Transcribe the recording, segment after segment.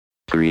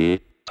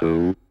3,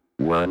 2,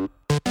 1.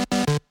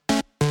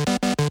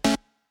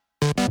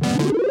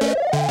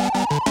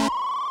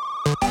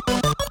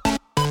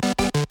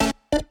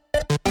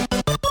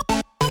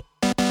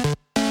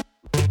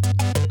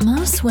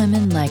 Most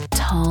women like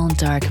tall,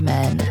 dark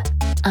men.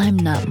 I'm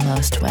not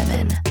most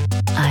women.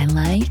 I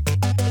like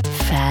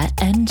fat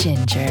and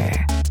ginger.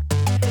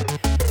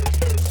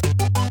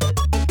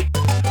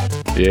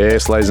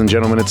 Yes, ladies and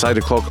gentlemen, it's 8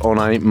 o'clock on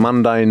a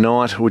Monday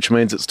night, which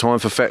means it's time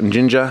for Fat and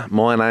Ginger.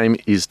 My name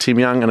is Tim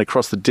Young, and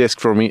across the desk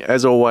from me,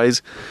 as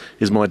always,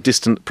 is my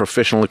distant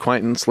professional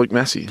acquaintance, Luke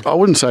Massey. I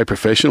wouldn't say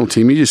professional,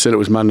 Tim. You just said it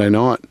was Monday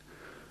night.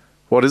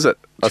 What is it?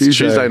 It's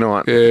Tuesday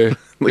night. Yeah.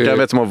 Go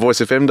back to my Voice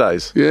FM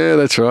days. Yeah,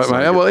 that's right,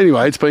 mate. Well,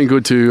 anyway, it's been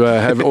good to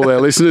have all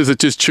our listeners that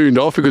just tuned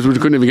off because we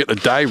couldn't even get the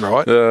day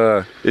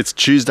right. It's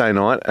Tuesday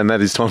night, and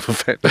that is time for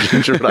Fat and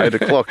Ginger at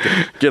 8 o'clock.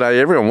 G'day,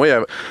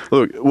 everyone.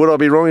 Look, would I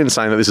be wrong in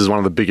saying that this is one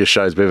of the biggest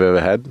shows we've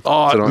ever had?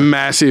 Oh, tonight?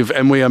 Massive,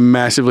 and we are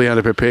massively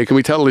underprepared. Can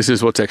we tell the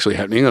listeners what's actually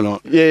happening or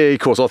not? Yeah, of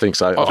course, I think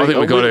so. I think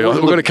we've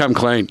got to come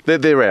clean.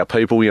 They're our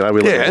people, you know.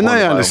 And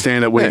they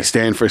understand that we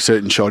stand for a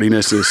certain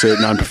shoddiness, a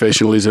certain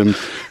unprofessionalism,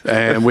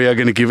 and we are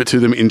going to give it to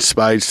them in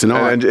spades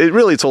tonight. And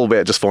it's all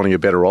about just finding a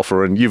better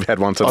offer, and you've had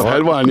one tonight. I've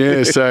had one,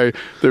 yeah. So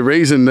the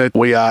reason that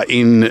we are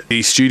in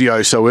the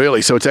studio so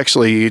early, so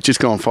it's just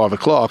gone 5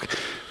 o'clock,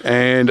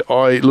 and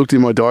I looked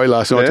in my diary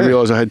last night to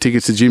realise I had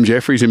tickets to Jim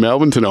Jeffries in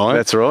Melbourne tonight.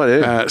 That's right,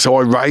 yeah. So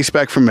I raced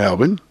back from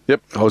Melbourne.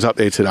 Yep. I was up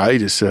there today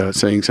just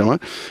seeing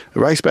someone. I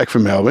raced back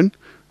from Melbourne,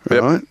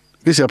 right? Yep.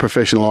 This is how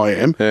professional I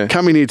am. Yeah.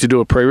 Coming here to do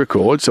a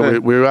pre-record, so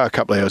we are a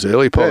couple of hours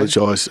early.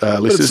 Apologise, listeners.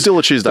 But it's still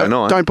a Tuesday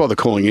night. Don't bother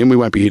calling in. We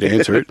won't be here to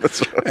answer it.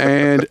 That's right.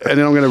 And then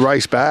I'm going to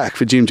race back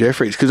for Jim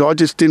Jeffries because I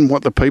just didn't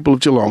want the people of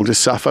Geelong to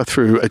suffer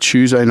through a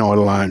Tuesday night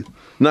alone.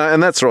 No,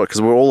 and that's right,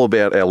 because we're all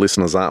about our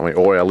listeners, aren't we?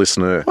 Or our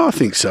listener. I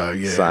think so,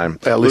 yeah. Same.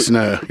 Our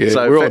listener, yeah.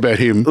 So we're all about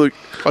him. Look,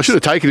 I should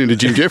have taken him to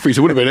Jim Jeffries.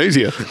 It would have been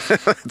easier.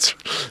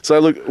 So,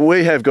 look,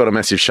 we have got a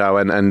massive show,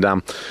 and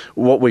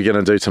what we're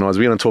going to do tonight is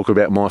we're going to talk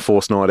about My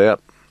Forced Night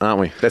Out, aren't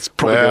we? That's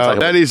probably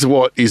that is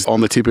what is on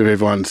the tip of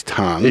everyone's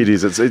tongue. It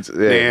is.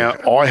 Yeah.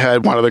 Now, I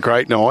had one of the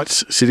great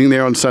nights sitting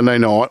there on Sunday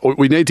night.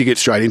 We need to get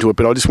straight into it,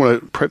 but I just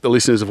want to prep the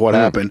listeners of what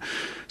happened.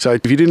 So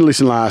if you didn't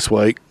listen last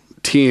week,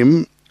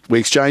 Tim, we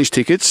exchanged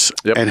tickets,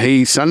 and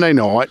he, Sunday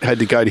night, had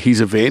to go to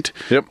his event,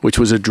 which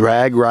was a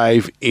drag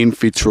rave in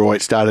Fitzroy.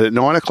 It started at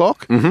 9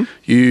 o'clock. Mm-hmm.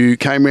 You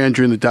came around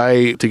during the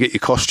day to get your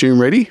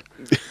costume ready,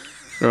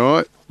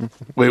 right?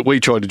 We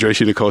tried to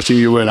dress you in a costume.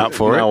 You weren't up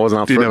for it. No, I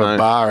wasn't up for it. Didn't have a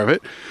bar of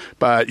it.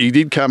 But you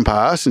did come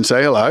past and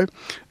say hello.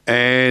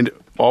 And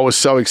I was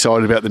so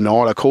excited about the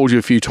night. I called you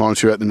a few times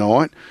throughout the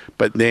night.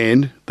 But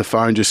then the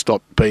phone just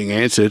stopped being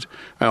answered.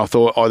 And I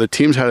thought either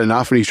Tim's had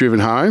enough and he's driven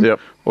home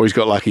or he's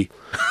got lucky.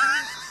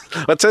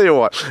 I tell you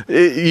what,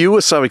 you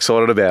were so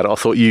excited about it, I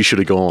thought you should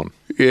have gone.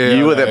 Yeah,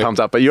 you were that pumped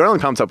up, but you're only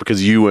pumped up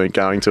because you weren't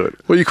going to it.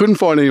 Well, you couldn't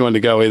find anyone to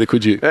go either,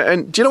 could you?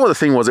 And do you know what the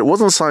thing was? It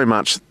wasn't so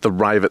much the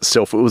rave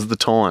itself, it was the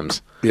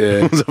times.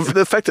 Yeah.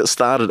 The fact that it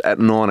started at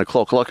 9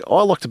 o'clock. Like,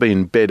 I like to be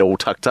in bed all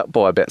tucked up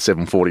by about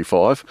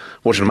 7:45,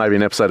 watching maybe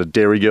an episode of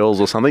Dairy Girls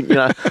or something. You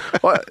know,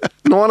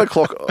 9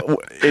 o'clock.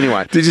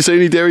 Anyway. Did you see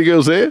any Dairy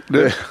Girls there?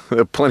 There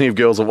are plenty of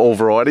girls of all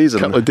varieties. A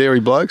couple of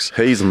dairy blokes.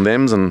 He's and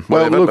thems and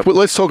whatever. Well, look,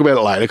 let's talk about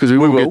it later because we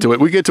will get to it.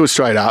 We get to it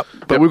straight up,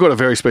 but we've got a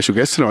very special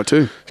guest tonight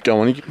too.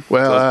 Go on.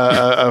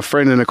 Well, a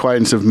friend and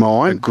acquaintance of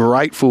mine,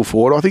 great full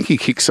forward. I think he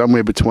kicked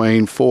somewhere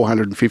between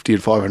 450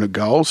 and 500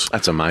 goals.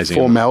 That's amazing.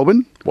 For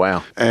Melbourne.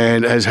 Wow.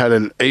 And has had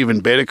an even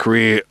better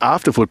career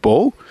after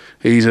football.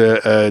 He's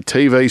a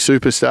TV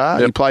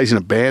superstar. He plays in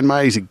a band,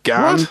 mate. He's a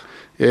gun. What?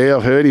 Yeah,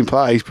 I've heard him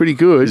play. He's pretty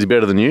good. Is he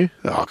better than you?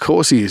 Oh, of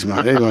course he is,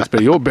 mate. He must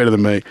be. You're better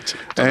than me.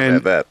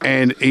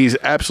 And he's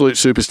absolute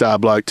superstar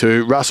bloke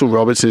too. Russell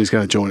Robertson is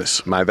going to join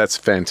us. Mate, that's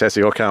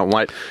fantastic. I can't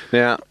wait.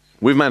 Now,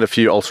 we've made a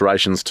few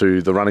alterations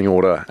to the running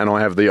order, and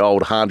I have the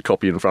old hard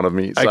copy in front of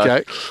me. So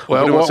okay.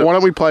 Well, why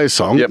don't we play a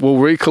song? Yep. We'll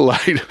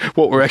recollate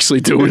what we're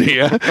actually doing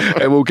here,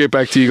 and we'll get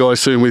back to you guys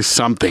soon with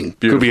something.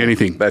 Beautiful. Could be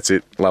anything. That's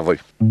it. Lovely.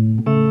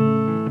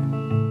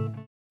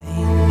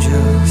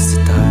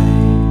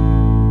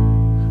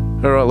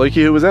 All right,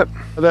 Lukey, who was that?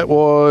 That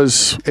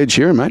was Ed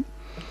Sheeran, mate.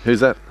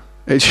 Who's that?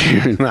 Ed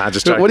Sheeran. Nah,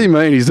 just joking. What do you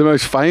mean? He's the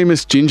most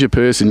famous ginger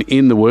person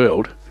in the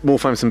world. More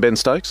famous than Ben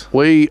Stokes?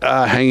 We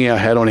are hanging our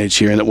hat on Ed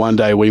Sheeran that one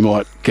day we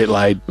might get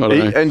laid. I don't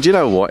know. And do you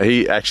know what?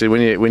 He actually,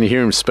 when you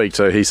hear him speak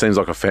to, he seems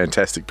like a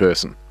fantastic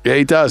person. Yeah,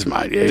 he does,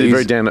 mate. Yeah, He's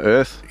very down to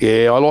earth.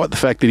 Yeah, I like the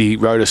fact that he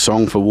wrote a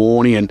song for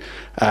Warnie and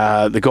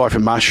the guy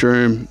from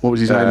Mushroom, what was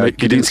his name?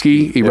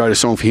 Gudinski. He wrote a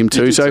song for him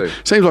too. So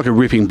seems like a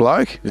ripping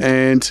bloke,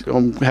 and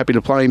I'm happy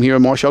to play him here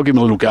on my show. I'll give him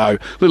a little go,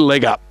 little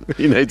leg up.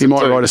 He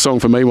might write a song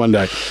for me one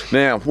day.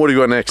 Now, what do you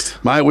got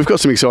next? Mate, we've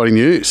got some exciting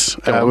news.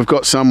 We've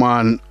got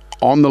someone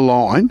on the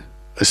line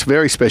a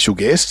very special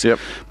guest. Yep.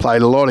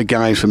 Played a lot of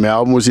games for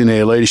Melbourne, was in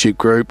their leadership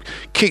group,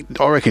 kicked,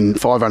 I reckon,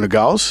 500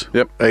 goals.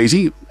 Yep.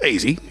 Easy.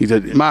 He's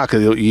a mark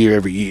of the year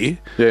every year.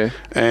 Yeah.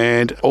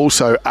 And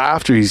also,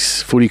 after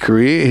his footy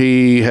career,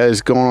 he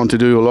has gone on to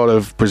do a lot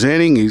of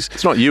presenting.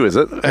 It's not you, is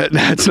it?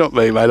 It's not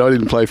me, mate. I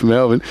didn't play for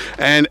Melbourne.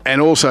 And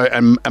also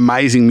an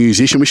amazing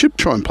musician. We should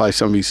try and play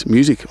some of his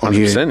music on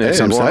here at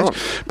some stage. Not?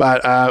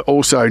 But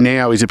also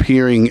now is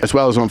appearing, as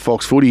well as on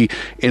Fox Footy,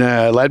 in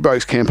a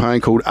Ladbrokes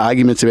campaign called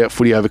Arguments About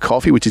Footy Over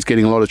Coffee, which is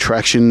getting a lot of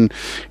traction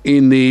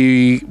in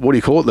the, what do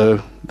you call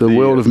it, the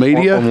world of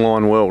media.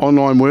 Online world.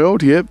 Online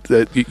world, yep,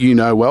 that you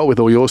know well with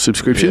all your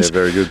subscriptions. Yeah,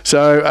 very good.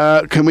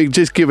 So can we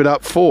just give it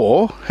up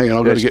for... Hang on,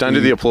 I've got to get... Don't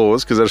do the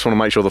applause, because I just want to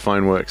make sure the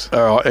phone works.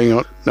 All right, hang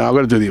on. No, I've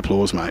got to do the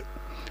applause, mate.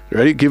 You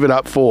ready? Give it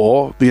up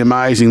for the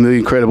amazing, the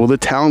incredible, the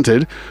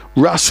talented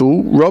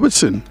Russell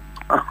Robertson.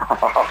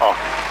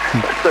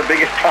 That's the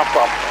biggest pump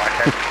up I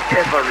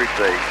have ever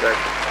received.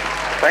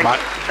 Thank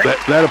you.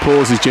 That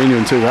applause is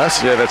genuine too,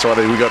 Russ. Yeah, that's right.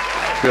 We got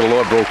a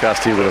live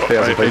broadcast here with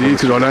 1,000 people. It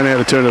is, because I don't know how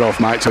to turn it off,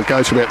 mate, so it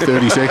goes for about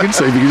 30 seconds,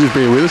 so if you can just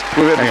bear with us.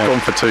 We've had this gone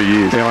for 2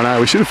 years. Yeah, I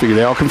know. We should have figured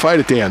it out. I can fade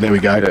it down. There we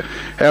go. Yeah.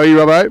 How are you,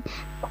 Robbo?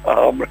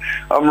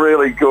 I'm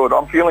really good.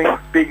 I'm feeling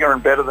bigger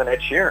and better than Ed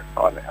Sheeran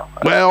right now.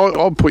 Well,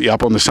 I'll put you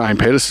up on the same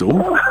pedestal.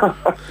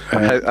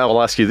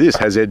 I'll ask you this.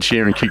 Has Ed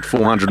Sheeran kicked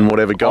 400 and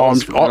whatever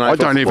goals? I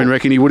don't even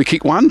reckon he would have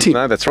kicked one, Tim.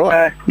 No, that's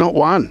right. Not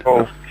one.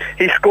 Well,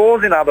 he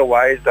scores in other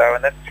ways, though,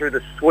 and that's through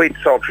the sweet,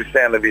 sultry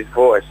sound of his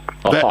voice.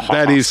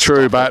 That is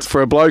true, but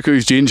for a bloke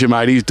who's ginger,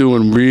 mate, he's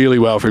doing really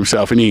well for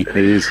himself, and he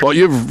is. Well,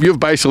 you've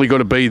basically got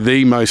to be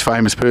the most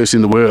famous person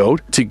in the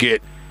world to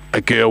get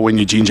a girl when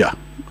you're ginger.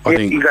 I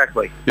think.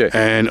 Exactly. Yeah.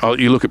 And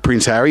you look at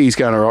Prince Harry, he's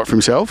going all right for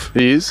himself.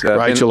 He is.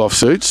 Rachel off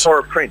Suits. Or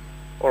a prince.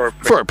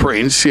 For a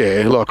prince,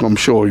 yeah. Like, I'm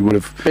sure he would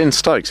have. Ben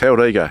Stokes, how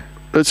would he go?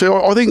 But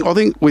so I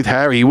think with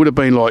Harry, he would have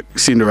been like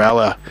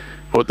Cinderella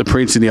or the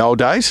prince in the old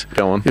days.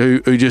 Go on.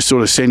 Who just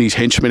sort of sent his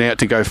henchmen out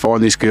to go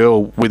find this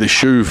girl with a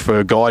shoe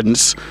for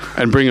guidance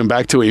and bring them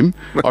back to him.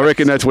 I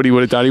reckon that's what he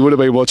would have done. He would have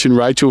been watching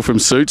Rachel from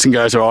Suits and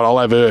goes, all right, I'll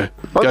have her.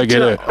 Go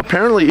get her.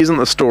 Apparently, isn't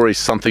the story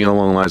something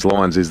along those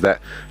lines? Is that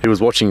he was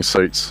watching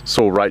Suits,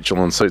 saw Rachel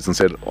on Suits and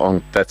said,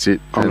 "Oh, that's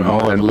it," and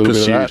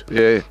pursued.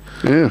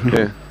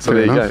 Yeah. So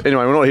there you go.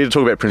 Anyway, we're not here to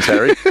talk about Prince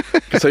Harry,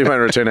 so he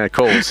won't return our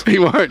calls. He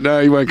won't. No,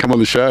 he won't come on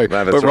the show.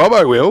 No, but right.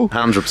 Robbo will.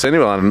 100% he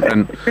will.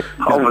 And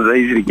I was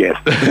easy to guess.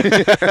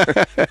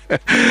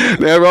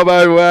 Now,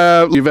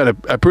 Robbo, you've had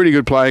a pretty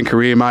good playing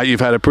career, mate. You've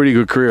had a pretty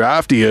good career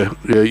after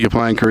your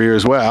playing career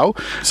as well.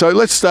 So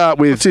let's start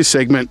with this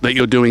segment that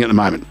you're doing at the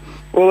moment.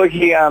 Well, look,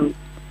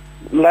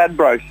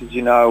 Ladbrokes, as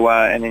you know,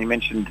 and you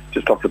mentioned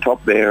just off the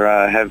top there,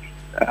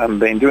 have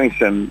been doing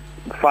some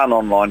fun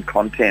online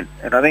content.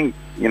 And I think,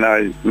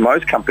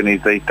 most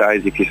companies these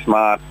days, if you're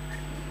smart,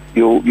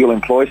 you'll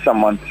employ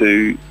someone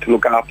to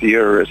look after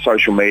your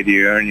social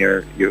media and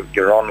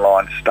your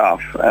online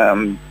stuff,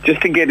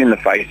 just to get in the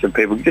face of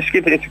people.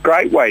 It's a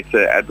great way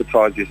to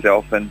advertise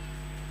yourself. And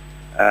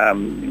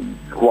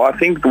I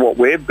think what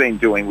we've been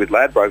doing with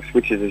Ladbrokes,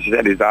 which is, as you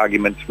said, is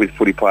arguments with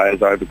footy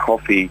players over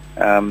coffee,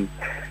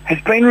 has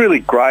been really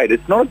great.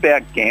 It's not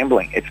about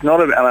gambling. It's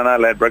not. And I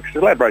know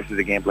Ladbrokes is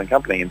a gambling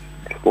company and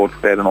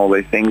Sportsbet and all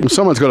these things. Well,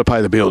 someone's got to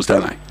pay the bills,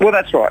 don't they? Well,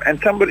 that's right. And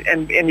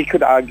you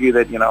could argue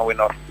that we're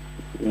not.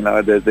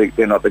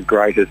 They're not the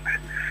greatest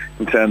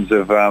in terms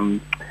of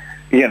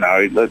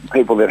the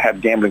people that have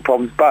gambling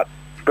problems, but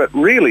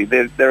really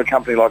they're a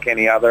company like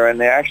any other, and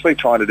they're actually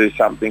trying to do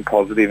something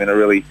positive in a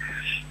really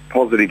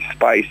positive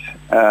space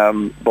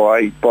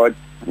by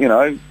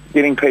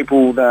getting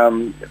people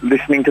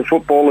listening to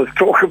footballers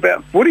talk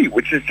about footy,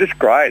 which is just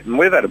great. And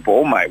we've had a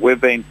ball, mate.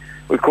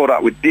 We've caught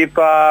up with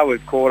Dipper.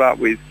 We've caught up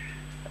with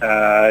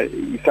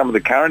some of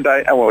the current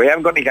day. Well, we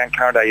haven't got any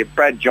current day.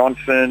 Brad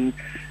Johnson.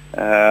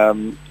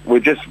 We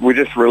just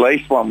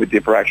released one with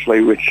Dipper,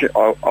 actually, which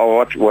I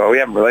watched. Well, we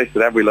haven't released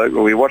it, have we, Luke?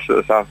 Well, we watched it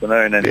this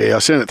afternoon. And yeah, I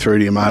sent it through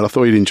to you, mate. I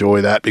thought you'd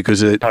enjoy that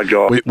because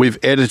we've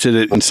edited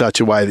it in such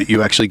a way that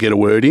you actually get a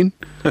word in.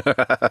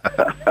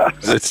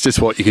 It's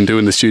just what you can do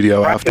in the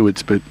studio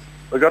afterwards. But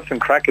we've got some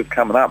crackers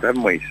coming up,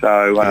 haven't we?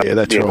 So yeah,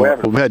 that's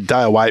right. We've had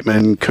Dale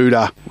Waitman,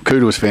 Cooter.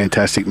 Cooter was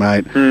fantastic,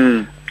 mate.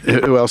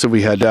 Who else have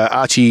we had?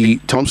 Archie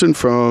Thompson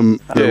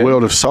from the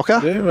world of soccer.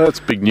 Yeah, well, that's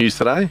big news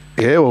today.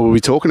 Yeah, well, we'll be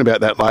talking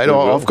about that later.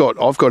 I've got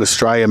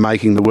Australia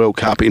making the World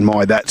Cup in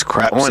my That's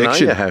Crap section. I know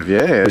you have,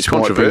 yeah. It's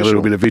which might be a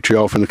little bit of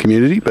vitriol from the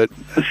community, but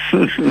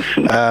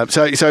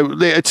so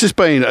it's just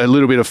been a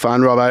little bit of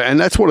fun, Robbo, and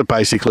that's what it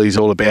basically is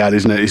all about,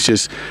 isn't it? It's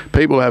just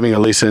people having a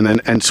listen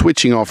and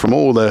switching off from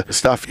all the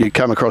stuff you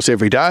come across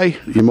every day.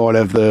 You might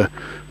have the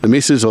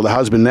missus or the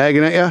husband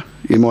nagging at you.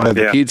 You might have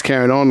the kids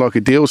carrying on like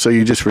a deal, so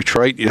you just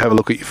retreat, you have a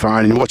look at your phone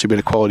and you watch a bit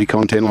of quality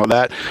content like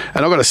that.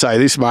 And I've got to say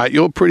this, mate,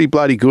 you're pretty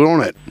bloody good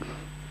on it.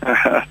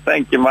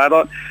 Thank you, mate.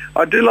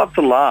 I do love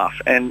to laugh,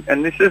 and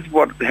this is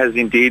what has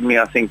endeared me,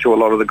 I think, to a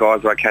lot of the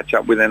guys that I catch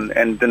up with.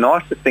 And the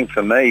nicest thing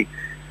for me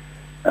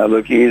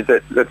Luke, is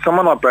that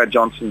someone like Brad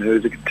Johnson,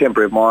 who's a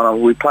contemporary of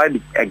mine, we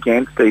played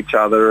against each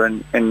other,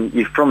 and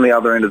you're from the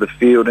other end of the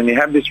field, and you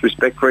have this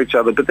respect for each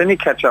other, but then you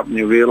catch up and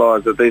you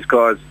realise that these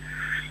guys,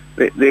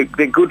 they're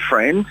good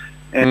friends,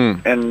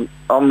 and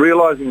I'm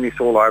realising this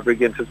all over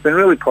again, so it's been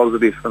really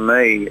positive for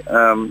me.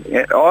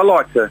 I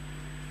like to,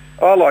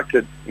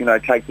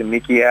 take the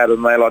mickey out,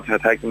 and they like to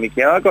take the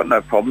mickey out. I've got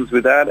no problems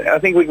with that. I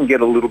think we can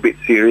get a little bit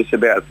serious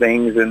about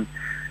things, and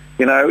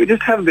we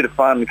just have a bit of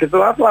fun, because the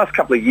last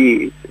couple of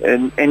years,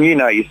 and you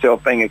know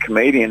yourself being a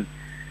comedian,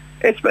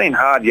 it's been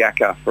hard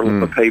yakka for a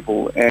lot of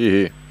people.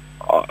 And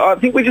I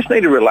think we just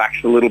need to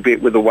relax a little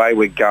bit with the way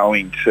we're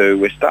going to.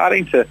 We're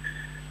starting to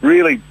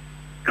really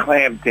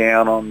clamp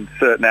down on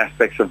certain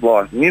aspects of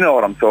life. And you know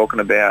what I'm talking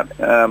about.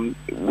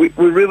 We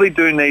really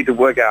do need to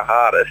work our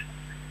hardest,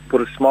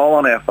 put a smile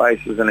on our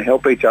faces and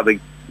help each other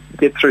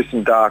get through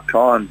some dark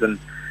times. And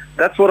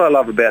that's what I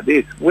love about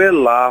this. We're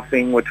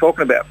laughing. We're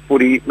talking about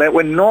footy.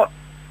 We're not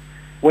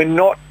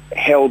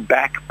held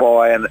back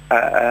by an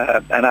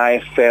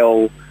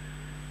AFL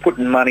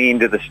putting money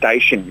into the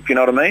station, if you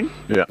know what I mean.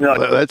 Yeah,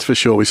 that's for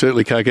sure. We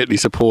certainly can't get any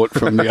support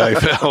from the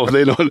AFL.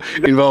 They're not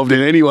involved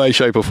in any way,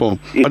 shape or form.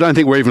 I don't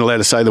think we're even allowed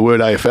to say the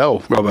word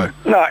AFL, Robbo.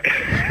 No.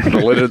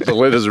 The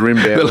letters are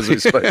inbound as we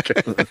speak.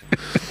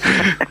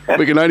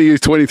 We can only use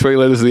 23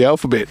 letters of the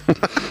alphabet.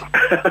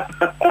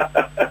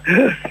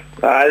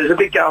 There's a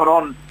bit going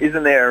on,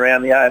 isn't there,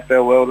 around the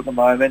AFL world at the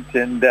moment,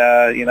 and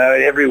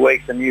every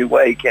week's a new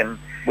week, and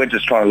we're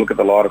just trying to look at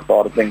the lighter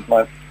side of things,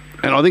 mate.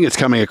 And I think it's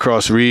coming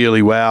across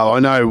really well. I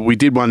know we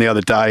did one the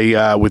other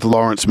day with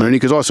Lawrence Mooney,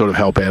 because I sort of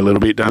help out a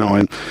little bit, don't I?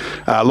 And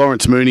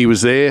Lawrence Mooney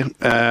was there,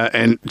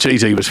 and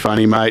geez, he was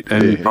funny, mate.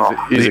 And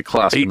he's a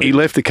class. He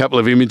left a couple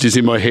of images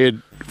in my head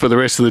for the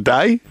rest of the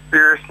day.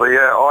 Seriously,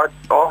 yeah. I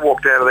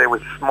walked out of there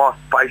with my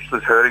face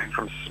was hurting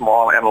from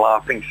smiling and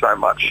laughing so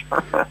much.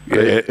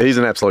 Yeah, he's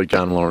an absolute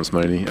gun, Lawrence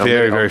Mooney.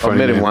 Very funny. I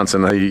met him once,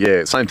 and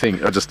same thing.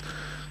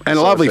 And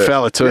a lovely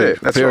fella too.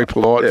 Yeah, very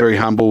polite, very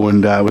humble,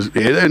 and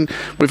and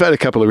we've had a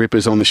couple of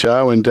rippers on the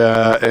show, and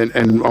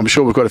I'm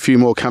sure we've got a few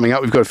more coming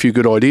up. We've got a few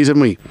good ideas,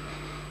 haven't we?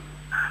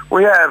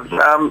 We have.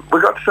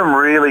 We've got some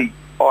really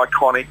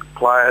iconic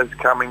players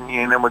coming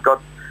in, and we've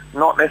got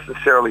not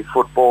necessarily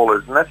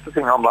footballers, and that's the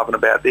thing I'm loving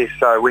about this.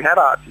 So we had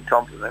Archie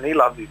Thompson, and he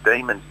loves his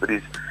demons, but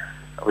he's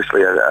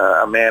obviously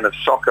a man of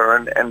soccer,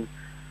 and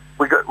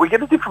we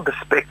get a different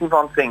perspective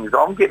on things.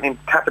 I'm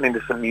tapping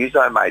into some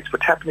muso mates. We're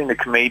tapping into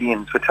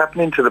comedians. We're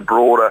tapping into the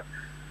broader,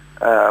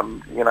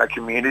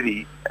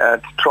 community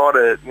to try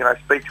to,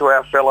 speak to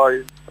our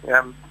fellow,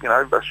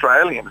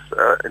 Australians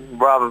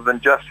rather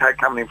than just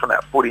coming in from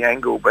that footy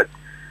angle. But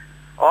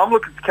I'm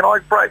looking. Can I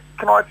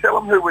tell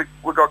them who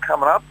we got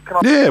coming up?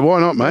 Yeah, why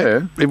not, mate?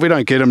 Yeah. If we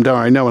don't get them, don't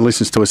worry. No one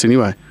listens to us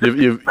anyway.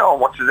 No one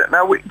watches that.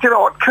 No, you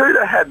know what?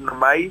 Cooter had an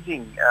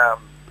amazing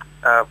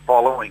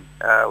following.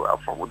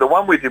 The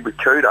one we did with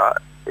Cooter,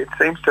 it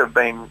seems to have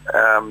been...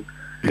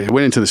 it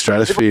went into the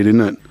stratosphere,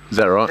 didn't it? Is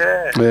that right?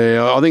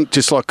 Yeah, I think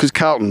just because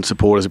Carlton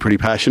supporters are pretty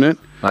passionate.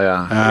 They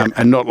are.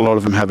 And not a lot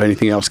of them have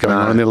anything else going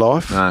on in their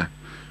life. No.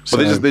 So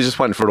they're just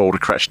waiting for it all to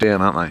crash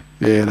down, aren't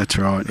they? Yeah, that's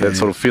right. That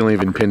sort of feeling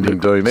of impending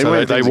doom.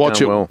 So they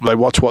watch it. Well. They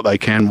watch what they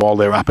can while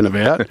they're up and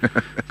about,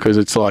 because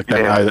it's like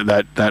they know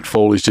that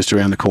fall is just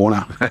around the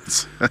corner.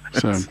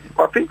 So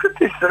I think that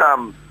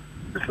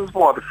this is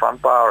why the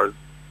front bar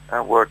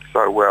has worked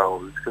so well,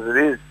 because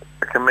it is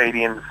a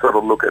comedian sort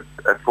of look at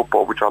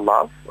football, which I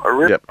love. I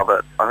really love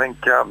it. I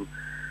think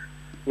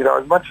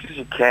as much as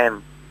you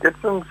can, get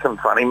some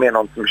funny men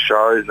on some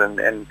shows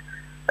and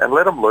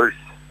let them loose.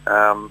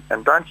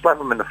 And don't slap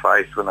them in the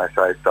face when they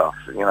say stuff,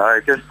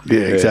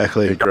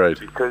 exactly. Agreed.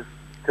 Because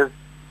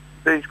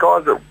these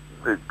guys,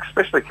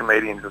 especially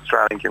comedians,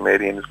 Australian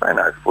comedians, they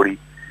know footy.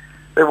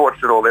 They've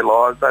watched it all their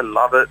lives. They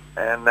love it,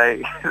 and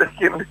they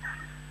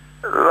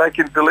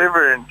can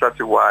deliver in such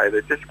a way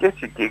that just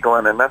gets you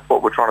giggling, and that's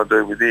what we're trying to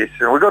do with this.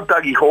 And we've got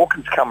Dougie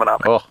Hawkins coming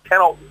up. Oh,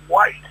 cannot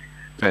wait.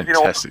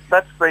 Fantastic.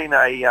 That's been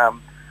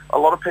a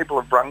lot of people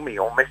have rung me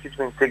or messaged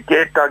me and said,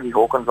 get Dougie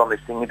Hawkins on this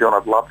thing you're doing.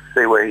 I'd love to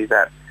see where he's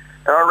at.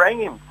 And I rang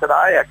him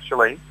today,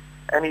 actually,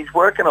 and he's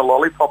working a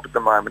lollipop at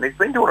the moment. He's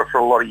been doing it for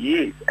a lot of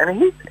years.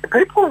 And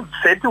people have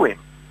said to him,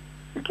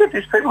 you get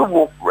this, people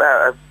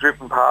have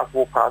driven past,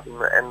 walked past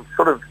him and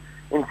sort of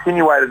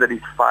insinuated that he's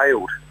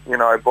failed,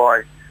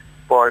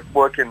 by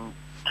working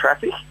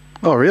traffic.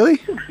 Oh, really?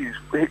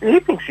 He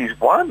thinks he's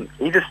won.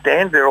 He just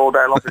stands there all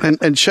day long.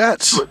 and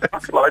chats.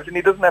 And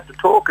he doesn't have to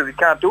talk because he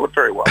can't do it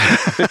very well.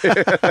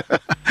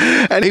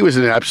 And he was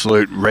an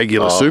absolute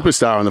regular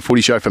superstar on the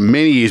footy show for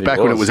many years back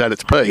when it was at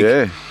its peak.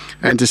 Yeah.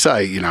 And to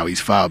say, he's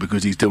failed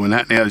because he's doing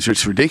that now is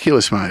just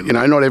ridiculous, mate.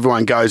 Not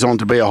everyone goes on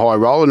to be a high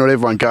roller. Not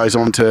everyone goes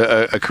on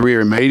to a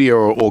career in media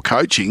or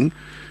coaching.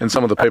 And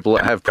some of the people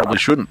that have probably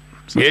shouldn't.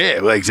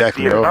 Yeah, well,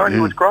 exactly. He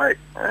was great.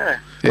 Yeah.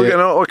 Look,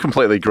 and I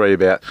completely agree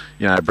about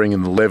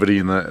bringing the levity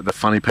and the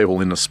funny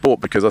people into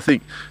sport, because I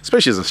think,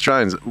 especially as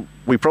Australians,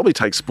 we probably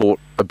take sport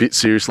a bit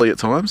seriously at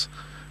times.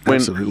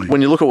 Absolutely.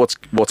 When you look at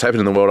what's happened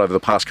in the world over the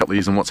past couple of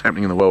years and what's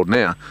happening in the world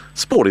now,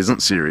 sport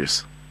isn't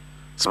serious.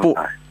 sport.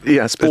 No.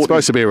 Yeah, sport. It's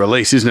supposed to be a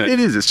release, isn't it? It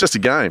is. It's just a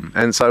game,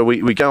 and so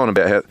we go on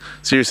about how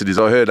serious it is.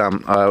 I heard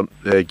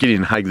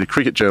Gideon Haigh, the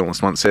cricket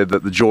journalist, once said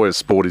that the joy of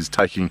sport is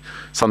taking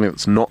something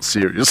that's not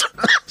serious,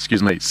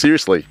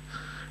 seriously,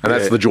 and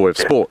that's the joy of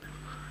sport.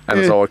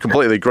 And so I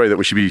completely agree that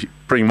we should be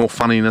bringing more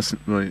funniness,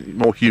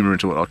 more humour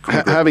into it.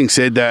 Having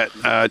said that,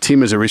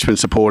 Tim, as a Richmond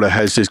supporter,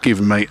 has just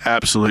given me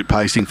absolute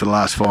pasting for the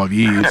last 5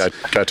 years.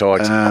 Go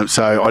Tigers.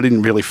 So I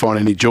didn't really find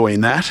any joy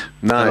in that.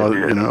 No.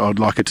 I'd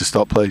like it to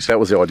stop, please. That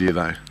was the idea,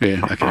 though.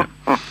 Yeah, okay.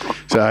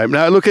 So,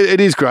 no, look,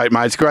 it is great,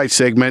 mate. It's a great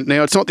segment.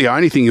 Now, it's not the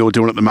only thing you're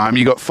doing at the moment.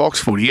 You've got Fox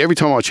Footy. Every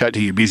time I chat to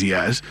you, you're busy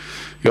as.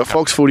 You've got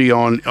Fox Footy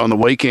on the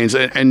weekends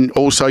and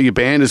also your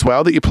band as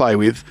well that you play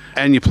with,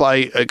 and you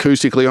play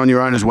acoustically on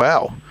your own as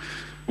well.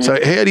 So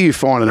how do you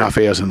find enough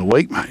hours in the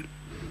week, mate?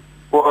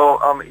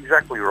 Well,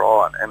 exactly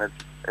right, and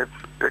it's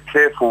a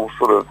careful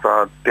sort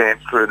of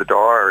dance through the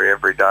diary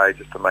every day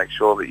just to make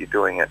sure that you're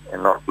doing it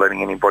and not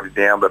letting anybody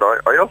down. But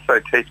I also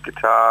teach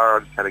guitar. I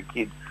just had a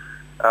kid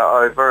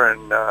over,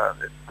 and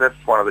that's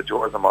one of the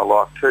joys of my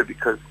life too,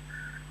 because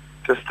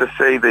just to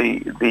see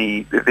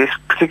this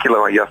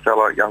particular young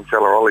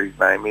fella, Ollie's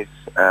name is,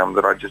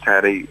 that I just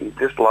had, he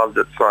just loves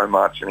it so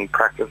much, and he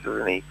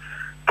practices and he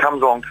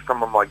comes along to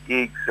some of my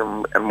gigs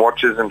and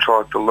watches and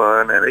tries to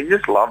learn, and he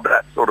just loved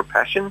that sort of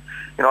passion.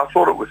 I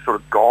thought it was sort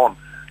of gone.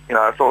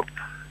 I thought,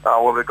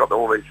 well, they've got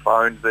all these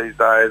phones these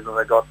days and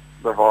they've got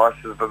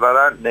devices, but they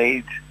don't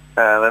need,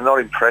 they're not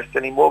impressed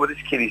anymore. But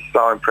this kid is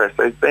so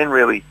impressed. He's been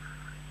really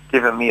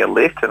giving me a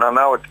lift, and I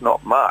know it's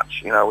not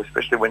much,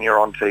 especially when you're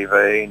on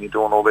TV and you're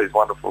doing all these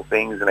wonderful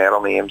things and out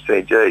on the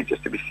MCG,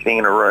 just to be sitting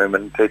in a room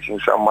and teaching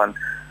someone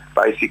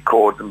basic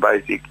chords and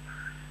basic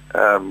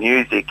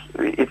music.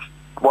 It's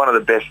one of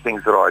the best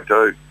things that I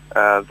do.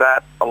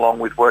 That, along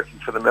with working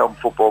for the Melbourne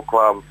Football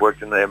Club, I've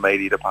worked in their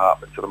media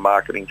department, sort of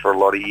marketing for a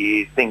lot of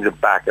years. Things are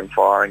back and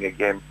firing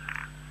again.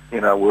 We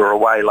were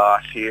away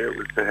last year. It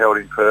was held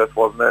in Perth,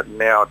 wasn't it? And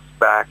now it's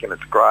back and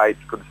it's great.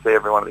 It's good to see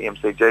everyone at the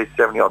MCG.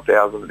 70-odd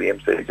thousand at the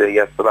MCG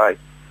yesterday.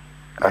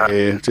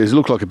 Yeah, it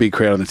looked like a big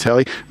crowd on the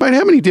telly. Mate,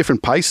 how many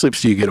different pay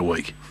slips do you get a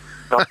week?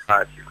 Not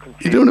much.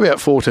 You're doing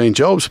about 14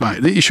 jobs,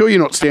 mate. You sure you're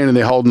not standing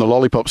there holding the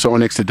lollipop sign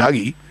next to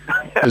Dougie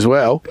as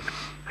well?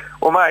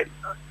 Well, mate,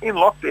 in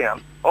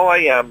lockdown,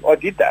 I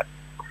did that.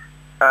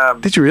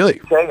 Did you really?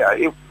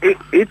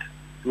 It's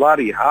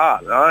bloody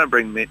hard. I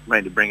don't mean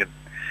to bring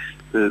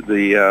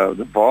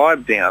the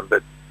vibe down,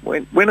 but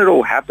when it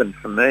all happened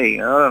for me,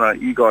 I don't know,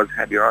 you guys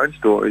have your own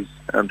stories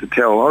to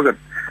tell. I've got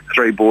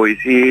 3 boys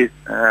here,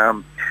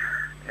 and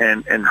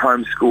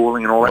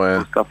homeschooling and all that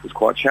sort of stuff was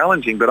quite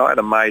challenging. But I had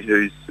a mate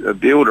who's a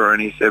builder,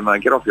 and he said,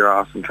 "Mate, get off your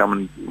ass and come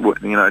and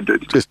do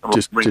just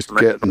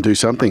get and do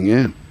something."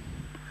 Yeah.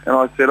 And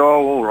I said,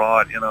 "Oh, all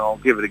right, I'll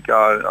give it a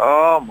go."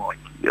 Oh my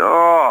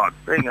God,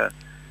 being a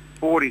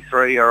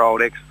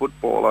 43-year-old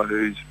ex-footballer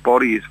whose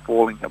body is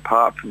falling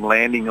apart from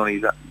landing on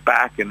his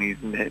back and his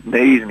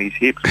knees and his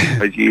hips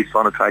as years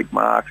trying to take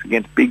marks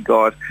against big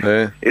guys.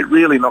 Yeah. It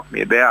really knocked me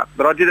about.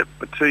 But I did it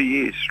for 2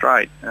 years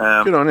straight.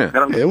 Good on you.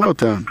 And well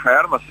done. I'm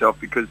proud of myself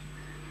because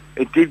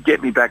it did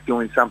get me back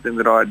doing something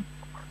that I'd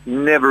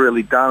never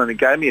really done, and it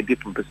gave me a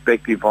different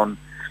perspective on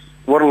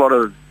what a lot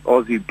of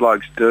Aussie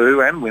blokes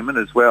do, and women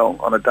as well,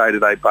 on a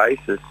day-to-day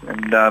basis.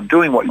 And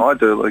doing what I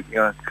do, like,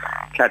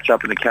 catch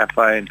up in a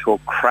cafe and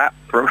talk crap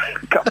for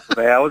a couple of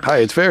hours.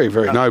 Hey, it's very,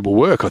 very noble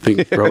work, I think,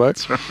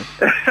 Robbo.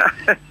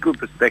 Right. Good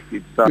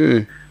perspective.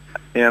 So,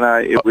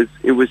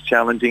 it was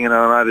challenging, and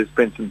I know there's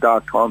been some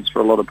dark times for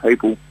a lot of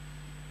people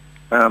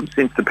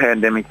since the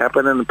pandemic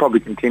happened, and it probably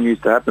continues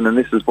to happen. And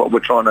this is what we're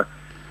trying to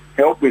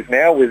help with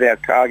now with our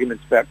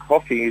arguments about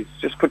coffee, is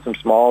just put some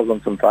smiles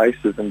on some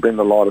faces and bring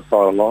the lighter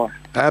side of life.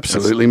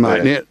 Absolutely,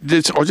 mate. Now,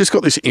 I just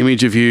got this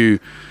image of you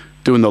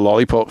doing the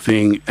lollipop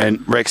thing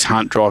and Rex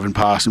Hunt driving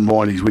past and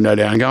winding his window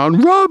down and going,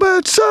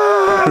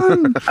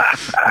 "Robertson!"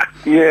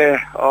 Yeah.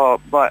 Oh,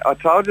 mate, I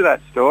told you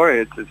that story.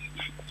 It's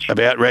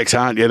about Rex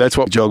Hunt. Yeah, that's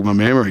what jogged my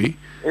memory.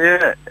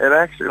 Yeah, it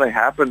actually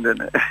happened.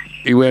 And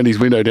he wound his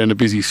window down a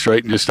busy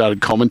street and just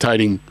started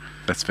commentating.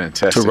 That's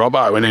fantastic. To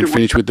Robbo, and then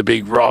finished with the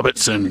big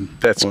Robertson.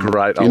 That's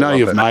great.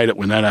 You've made it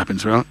when that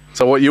happens, right?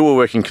 So what, you were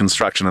working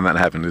construction and that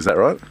happened, is that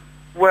right?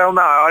 Well,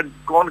 no, I'd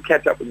gone to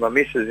catch up with my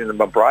missus in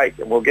my break,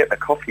 and we're getting a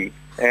coffee.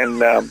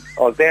 And I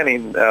was down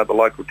in the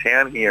local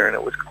town here, and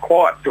it was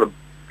quite sort of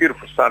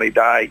beautiful sunny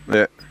day.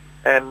 Yeah.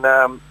 And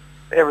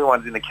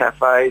everyone's in the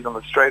cafes on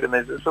the street, and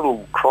there's this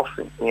little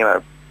crossing,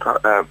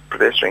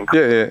 pedestrian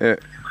crossing. Yeah.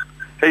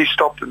 He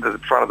stopped into the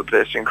front of the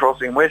pedestrian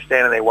crossing, and we're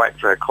standing there waiting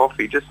for our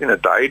coffee, just in a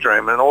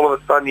daydream, and all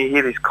of a sudden you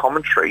hear this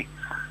commentary,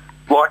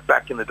 like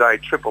back in the day,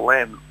 Triple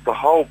M, the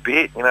whole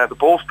bit, the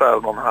ball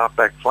started on the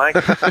half-back flank,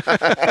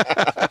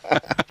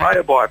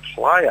 player by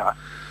player,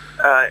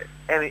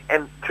 and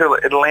until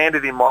it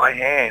landed in my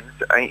hands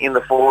in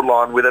the forward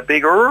line with a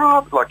big,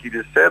 like you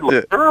just said,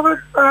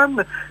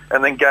 Robertson,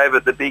 and then gave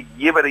it the big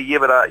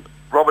yibbita,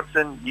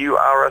 Robertson, you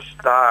are a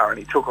star, and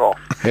he took off.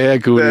 How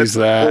good is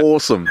that?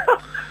 Awesome.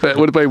 That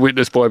would have been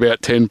witnessed by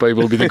about 10 people. It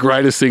would be the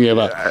greatest thing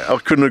ever. I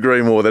couldn't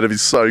agree more. That would be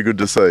so good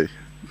to see.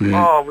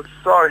 I was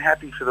so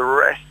happy for the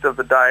rest of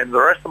the day and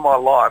the rest of my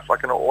life. I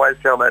can always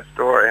tell that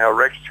story, how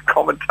Rex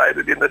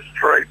commentated in the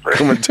street.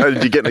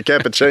 Commentated you getting a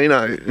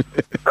cappuccino.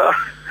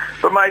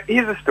 But, mate,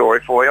 here's a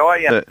story for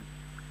you.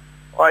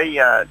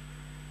 I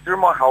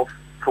during my whole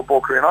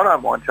football career, and I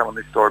don't mind telling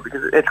this story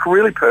because it's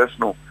really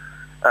personal,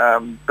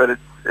 but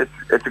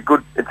it's a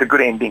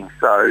good ending.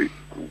 So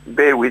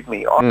bear with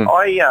me.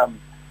 I and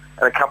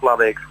a couple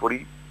other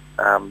ex-footy,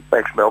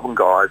 ex-Melbourne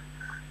guys,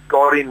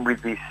 got in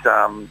with this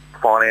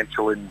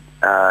financial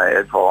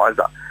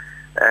advisor,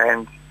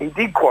 and he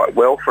did quite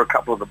well for a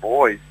couple of the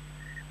boys,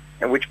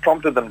 and which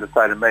prompted them to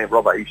say to me,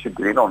 "Robbo, you should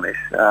get in on this.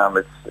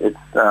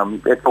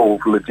 It's all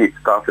legit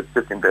stuff. It's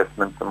just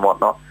investments and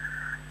whatnot."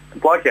 A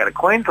bloke out of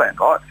Queensland,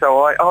 right?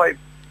 So I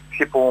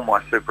tip all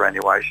my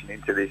superannuation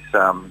into this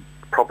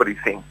property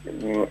thing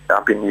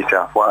up in New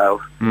South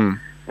Wales.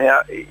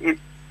 Now,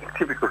 it's a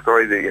typical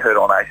story that you heard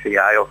on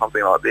ACA or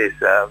something like this.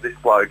 This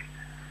bloke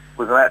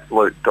was an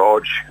absolute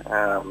dodge.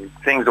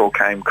 Things all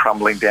came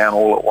crumbling down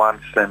all at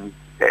once, and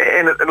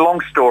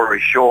long story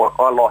short,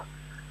 I lost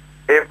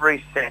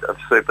every cent of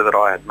super that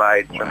I had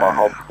made through my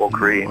whole football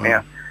career.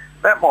 Now,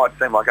 that might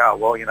seem like, oh,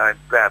 well,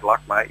 bad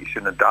luck, mate, you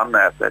shouldn't have done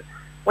that. But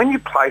when you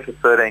play for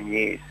 13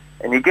 years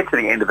and you get to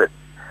the end of it,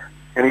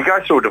 and you go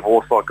through a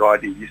divorce like I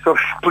did, you sort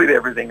of split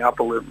everything up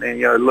a little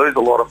and, lose a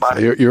lot of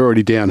money. So you're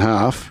already down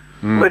half.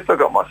 At least I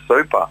got my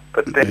super,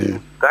 but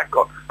then that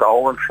got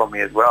stolen from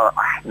me as well.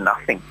 I had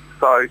nothing.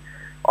 So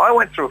I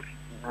went through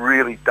a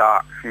really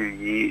dark few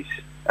years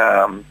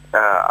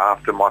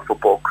after my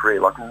football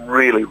career, like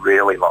really,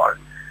 really low.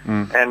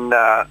 And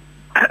I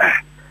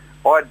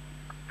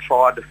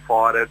tried to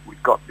fight it. We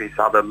got this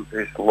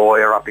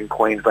lawyer up in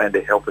Queensland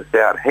to help us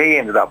out. He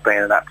ended up being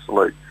an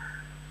absolute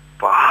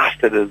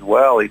bastard as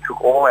well. He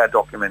took all our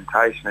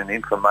documentation and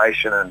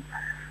information and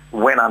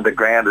went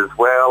underground as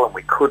well, and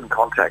we couldn't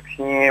contact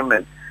him.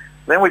 And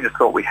then we just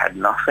thought we had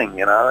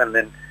nothing, And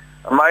then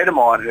a mate of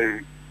mine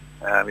who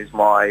is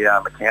my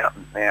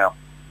accountant now,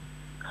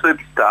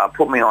 superstar,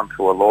 put me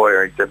onto a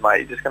lawyer. He said,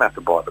 "Mate, you're just going to have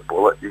to bite the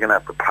bullet. You're going to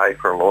have to pay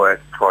for a lawyer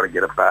to try to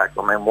get it back."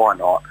 I mean, why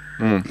not?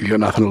 You got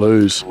nothing to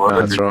lose. Well,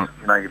 that's right.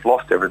 You've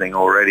lost everything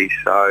already.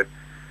 So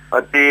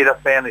I did. I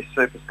found this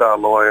superstar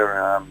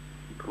lawyer,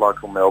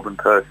 local Melbourne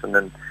person,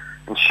 and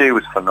she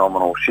was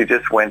phenomenal. She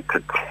just went to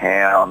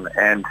town,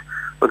 and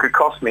look, it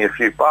cost me a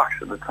few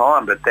bucks at the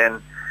time, but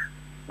then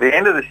the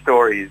end of the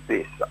story is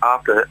this.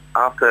 After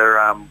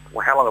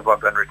how long have I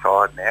been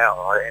retired now?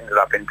 I ended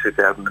up in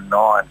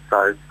 2009,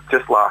 so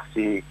just last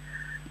year,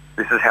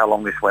 this is how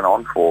long this went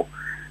on for.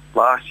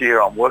 Last year,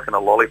 I'm working a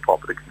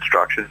lollipop at a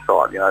construction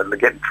site. They're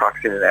getting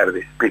trucks in and out of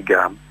this big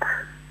job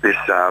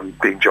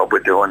we're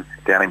doing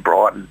down in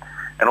Brighton,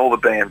 and all the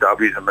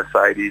BMWs and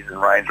Mercedes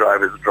and Range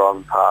Rovers are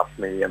driving past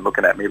me and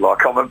looking at me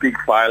like I'm a big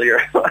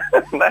failure.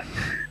 and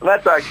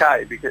that's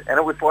okay, and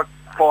it was like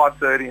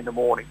 5:30 in the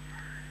morning.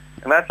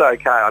 And that's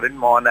okay. I didn't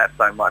mind that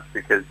so much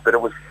but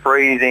it was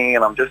freezing,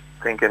 and I'm just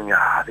thinking,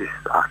 this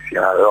sucks.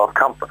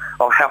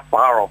 How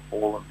far I've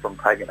fallen from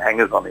taking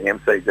hangers on the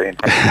MCG.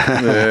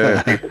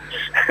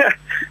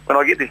 When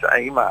I get this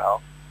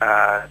email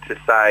to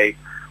say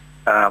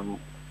the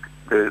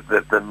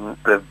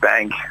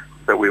bank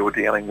that we were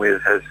dealing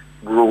with has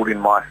ruled in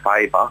my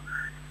favour,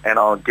 and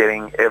I'm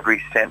getting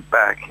every cent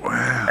back.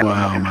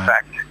 Wow.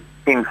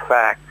 In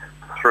fact,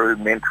 through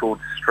mental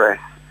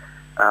stress,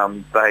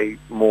 they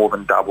more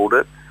than doubled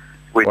it,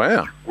 which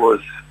was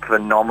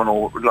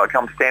phenomenal. Like,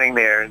 I'm standing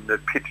there in the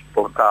pitch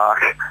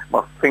dark,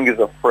 my fingers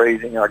are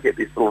freezing, I get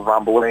this little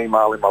rumble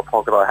email in my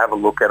pocket, I have a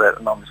look at it,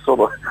 and I'm sort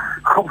of,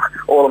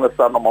 all of a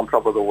sudden I'm on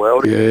top of the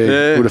world.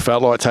 Yeah. Would have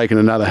felt like taking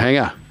another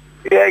hanger.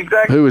 Yeah,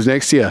 exactly. Who was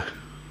next to you?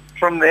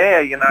 From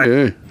there,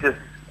 just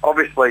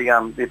obviously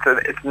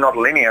it's not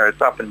linear,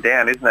 it's up and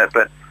down, isn't it?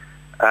 But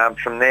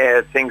from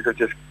there, things have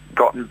just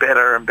gotten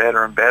better and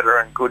better and better,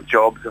 and good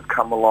jobs have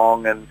come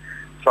along, and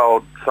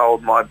sold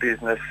my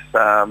business,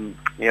 and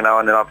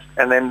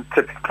then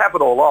to cap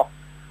it all off,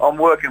 I'm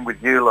working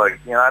with you, Luke.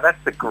 That's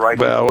the great.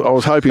 Well, I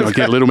was hoping I'd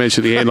get a little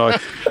mention at the end. Like,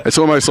 it's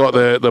almost like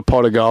the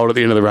pot of gold at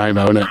the end of the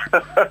rainbow, isn't it?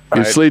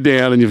 You've slid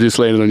down and you've just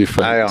landed on your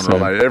feet. Hang on,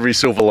 Robbo. Every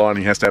silver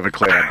lining has to have a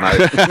cloud, mate.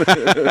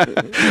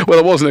 Well,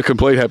 it wasn't a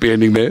complete happy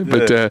ending there,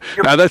 but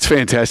no, that's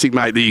fantastic,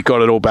 mate, that you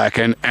got it all back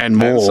and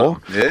more.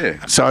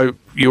 So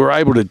you were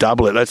able to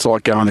double it. That's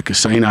like going to the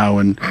casino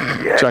and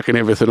chucking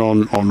everything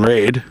on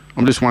red.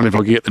 I'm just wondering if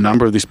I can get the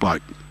number of this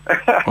bloke.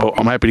 Well,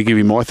 I'm happy to give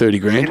him my 30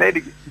 grand.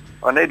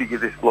 I need to give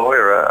this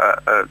lawyer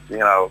a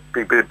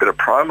bit of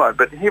promo,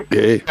 but he'll put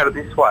it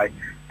this way.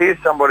 Here's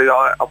somebody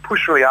I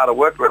push really hard, I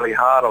work really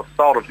hard, I've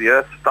sold of the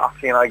earth stuff,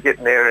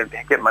 getting there and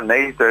getting my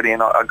knees dirty,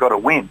 and I got to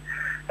win.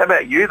 How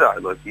about you though,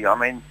 Lukey? I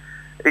mean,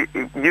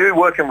 you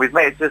working with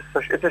me, it just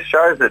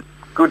shows that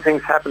good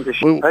things happen to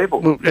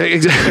people. Well,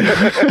 exactly.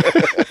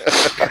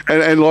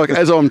 And like,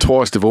 as I'm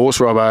twice divorced,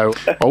 Robbo,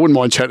 I wouldn't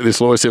mind chatting to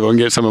this lawyer, see if I can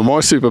get some of my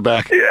super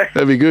back. Yeah.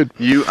 That'd be good.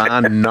 You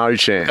are no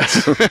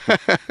chance. No,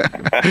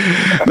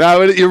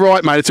 but you're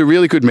right, mate. It's a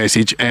really good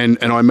message, and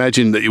I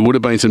imagine that it would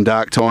have been some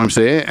dark times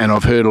there, and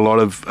I've heard a lot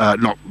of,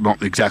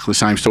 not exactly the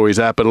same story as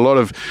that, but a lot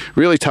of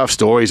really tough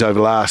stories over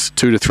the last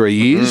 2 to 3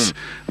 years,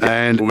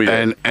 and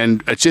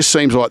it just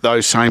seems like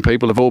those same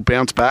people have all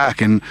bounced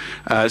back, and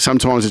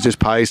sometimes it just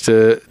pays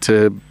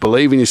to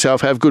believe in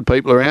yourself, have good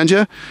people around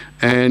you,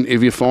 and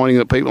if you're finding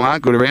that people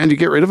aren't good around you,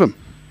 get rid of them.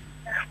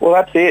 Well,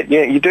 that's it.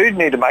 Yeah, you do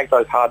need to make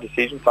those hard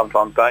decisions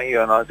sometimes, don't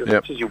you? And as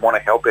much as you want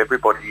to help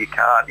everybody, you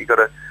can't. You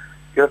got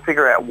to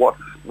figure out what's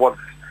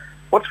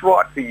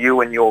right for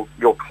you and your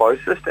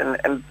closest.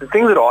 And the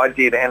thing that I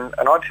did, and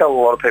I tell a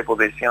lot of people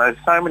this, there's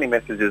so many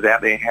messages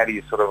out there. How do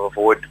you sort of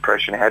avoid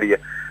depression? How do you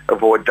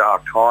avoid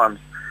dark times?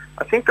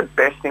 I think the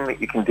best thing that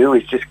you can do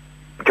is just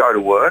go to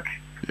work,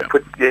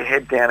 put your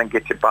head down and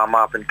get your bum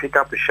up and pick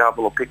up a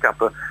shovel or pick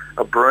up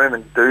a broom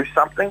and do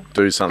something.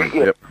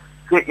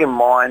 Get your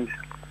mind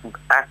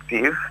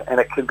active, and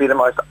it could be the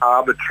most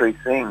arbitrary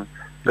thing.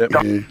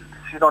 Don't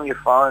sit on your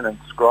phone and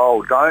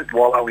scroll. Don't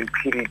wallow in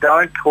pity.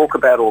 Don't talk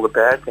about all the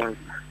bad things.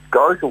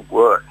 Go to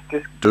work.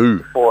 Just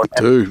do. Well,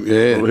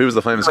 who was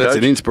the famous coach? That's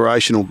an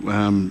inspirational,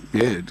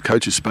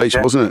 coach's speech,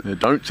 wasn't it? Yeah,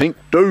 don't think,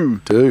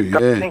 do. Do,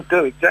 Don't think,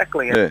 do,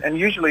 exactly. And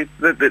usually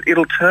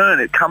it'll turn.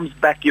 It comes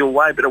back your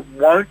way, but it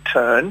won't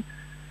turn.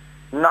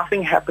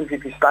 Nothing happens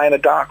if you stay in a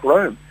dark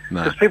room.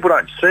 Because people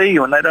don't see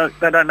you, and they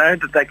don't know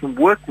that they can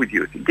work with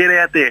you. If you get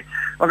out there,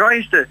 like I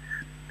used to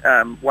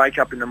wake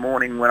up in the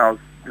morning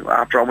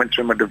after I went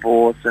through my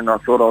divorce, and I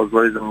thought I was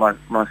losing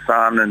my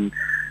son,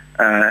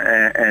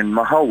 and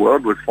my whole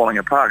world was falling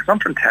apart. 'Cause I'm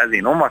from Tassie,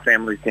 and all my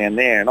family's down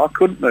there, and I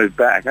couldn't move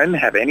back. I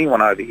didn't have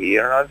anyone over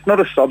here, and it's not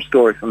a sob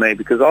story for me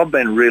because I've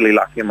been really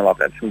lucky in my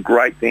life. I've had some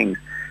great things,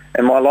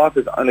 and my life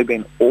has only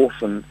been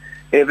awesome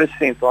ever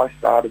since I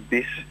started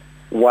this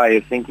way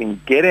of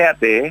thinking. Get out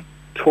there,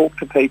 talk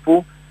to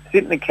people,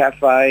 sit in a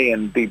cafe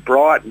and be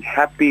bright and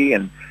happy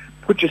and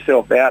put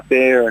yourself out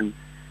there and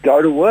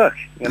go to work.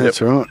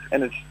 That's right.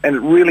 And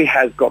it really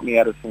has got me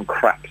out of some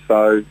crap.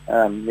 So,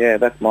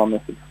 that's my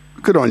message.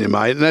 Good on you,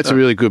 mate. And that's a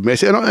really good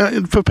message.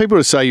 And for people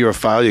to say you're a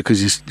failure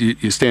because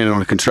you're standing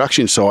on a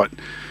construction site,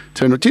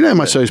 do you know how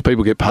much those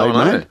people get paid,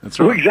 mate? That's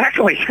right. Well,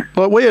 exactly.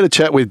 Well, we had a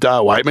chat with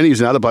Dale Waitman. He was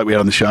another bloke we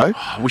had on the show.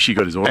 I wish you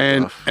got his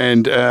autograph.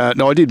 And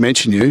no, I did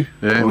mention you.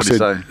 Yeah, what did he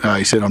say?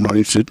 He said, I'm not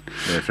interested.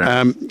 Yeah, fair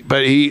enough.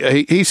 But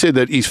he said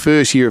that his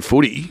first year of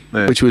footy,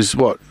 which was,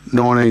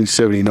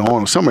 1979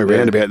 or somewhere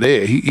around about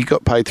there, he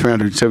got paid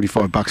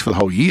 $375 for the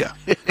whole year.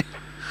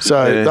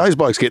 So those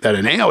blokes get that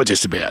an hour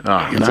just about.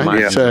 Oh, that's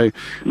amazing. So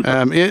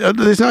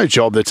there's no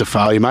job that's a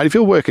failure, mate. If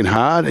you're working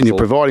hard and you're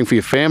providing for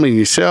your family and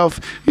yourself,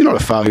 you're not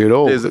a failure at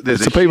all. It's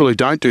the people who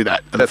don't do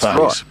that. That's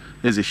right.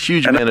 There's a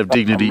huge amount of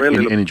dignity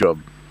in any job.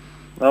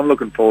 I'm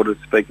looking forward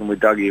to speaking with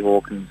Dougie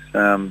Hawkins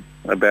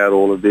about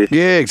all of this.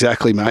 Yeah,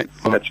 exactly, mate.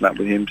 Catching up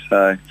with him.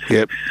 So.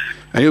 Yep.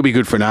 And he'll be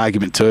good for an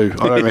argument too.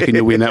 I don't reckon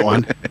you'll win that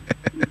one.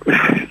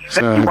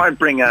 So.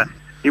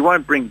 He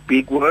won't bring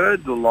big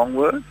words or long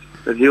words.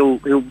 But he'll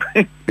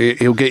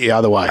get you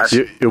other ways.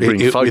 He'll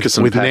bring focus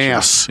and with passion.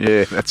 nous.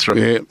 Yeah, that's right.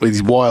 Yeah, with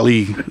his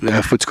wily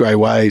Footscray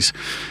ways.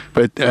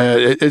 But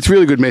it's a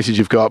really good message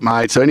you've got,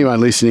 mate. So anyone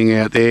listening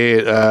out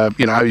there,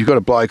 you've got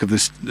a bloke of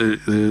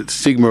the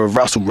stigma of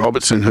Russell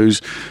Robertson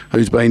who's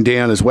been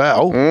down as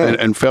well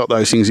and felt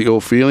those things that you're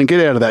feeling.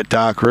 Get out of that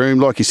dark room.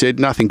 Like you said,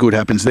 nothing good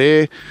happens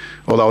there.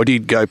 Although I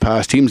did go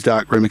past Tim's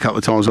dark room a couple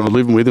of times when I was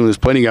living with him. There's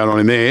plenty going on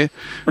in there.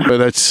 But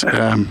that's...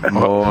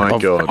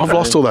 God. I've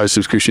lost all those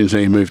subscriptions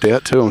and he moved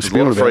out too. I'm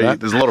spewing about that.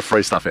 There's a lot of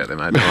free stuff out there,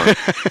 mate.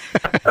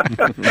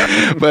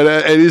 But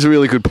it is a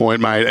really good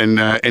point, mate. And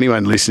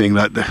anyone listening,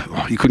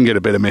 you couldn't get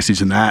a better message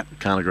than that.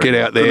 Can't agree. Get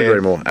out there, couldn't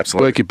agree more.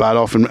 Absolutely. Work your butt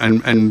off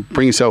and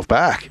bring yourself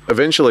back.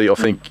 Eventually, I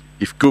think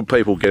if good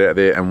people get out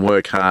there and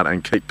work hard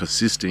and keep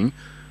persisting,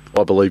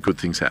 I believe good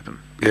things happen.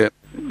 Yeah,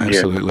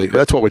 absolutely. Yeah.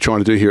 That's what we're trying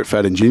to do here at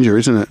Fat and Ginger,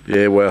 isn't it?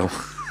 Yeah, well...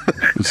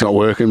 It's not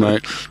working,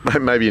 mate.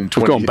 Maybe in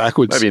We've gone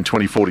backwards. Maybe in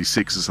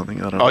 2046 or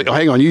something. I don't know.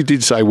 Hang on, you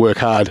did say work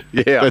hard.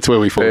 Yeah, that's where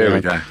we fall. There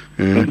we go.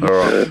 Yeah. All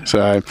right.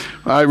 So,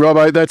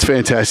 Robbo, that's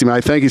fantastic,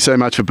 mate. Thank you so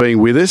much for being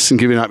with us and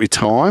giving up your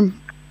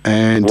time.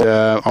 And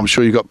I'm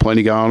sure you've got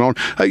plenty going on.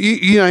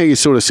 You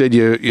sort of said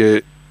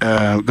you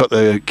got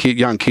the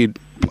young kid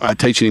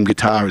teaching him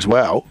guitar as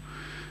well.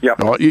 Yeah.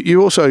 Right.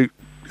 You also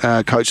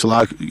coach the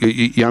local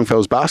young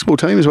fellas basketball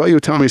team as well. You were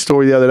telling me a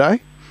story the other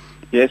day.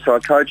 Yeah, so I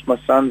coach my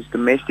son's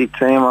domestic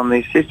team. I'm the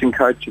assistant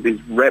coach of his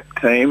rep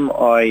team.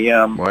 I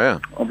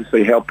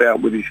obviously help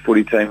out with his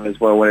footy team as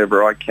well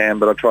whenever I can,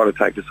 but I try to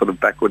take a sort of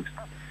backwards,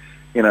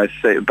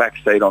 back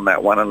seat on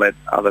that one and let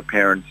other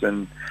parents.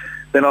 And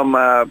then I'm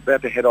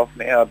about to head off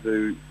now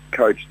to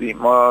coach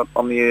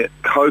I'm the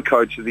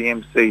co-coach of the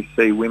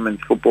MCC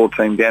women's football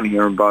team down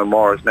here in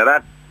Beaumaris. Now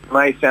that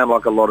may sound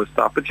like a lot of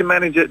stuff, but you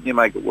manage it and you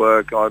make it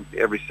work.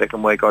 Every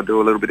second week I do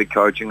a little bit of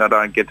coaching. I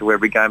don't get to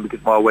every game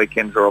because my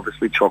weekends are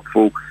obviously chock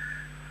full.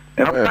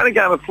 And I'm playing a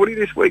game of footy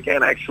this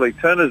weekend, actually.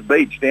 Turners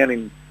Beach down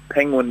in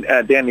Penguin,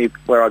 down near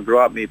where I grew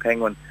up, near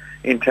Penguin,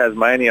 in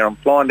Tasmania. I'm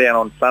flying down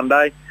on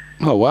Sunday.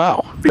 Oh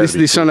wow!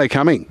 This Sunday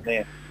coming.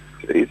 Yeah.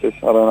 Jesus, I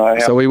don't know how.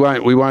 So we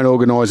won't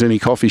organise any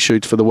coffee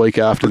shoots for the week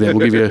after. Then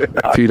we'll give you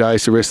a few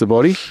days to rest the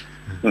body.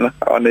 No,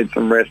 I need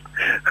some rest.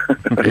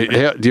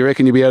 Do you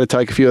reckon you'll be able to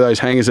take a few of those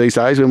hangers these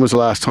days? When was the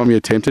last time you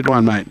attempted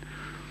one, mate?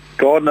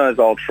 God knows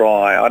I'll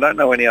try. I don't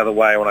know any other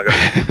way when I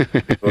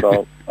go.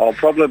 But I'll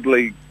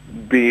probably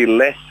be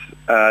less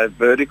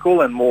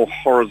vertical and more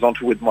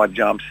horizontal with my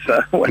jumps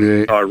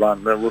when I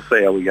run. But we'll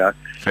see how we go.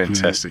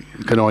 Fantastic.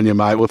 Good on you,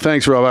 mate. Well,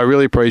 thanks, Rob. I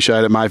really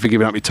appreciate it, mate, for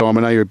giving up your time.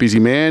 I know you're a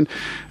busy man,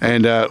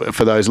 and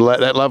for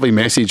that lovely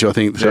message, I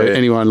think. So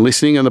anyone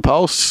listening on the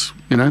Pulse,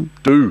 do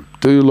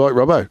like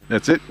Robbo.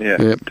 That's it. Yeah.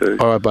 Do.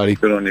 All right, buddy.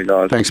 Good on you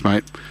guys. Thanks,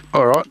 mate.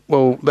 All right.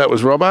 Well, that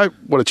was Robbo.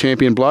 What a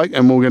champion bloke,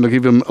 and we're going to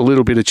give him a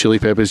little bit of chili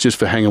peppers just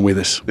for hanging with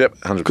us. Yep,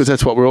 100%. Because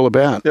that's what we're all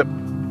about. Yep.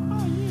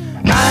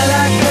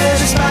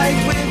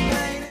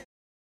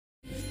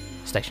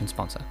 Station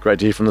sponsor. Great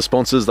to hear from the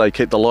sponsors. They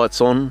keep the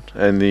lights on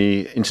and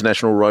the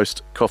International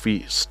Roast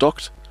coffee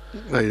stocked.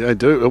 They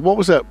do. What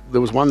was that? There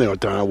was one there, I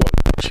don't know what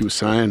she was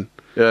saying.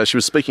 She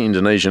was speaking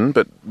Indonesian,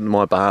 but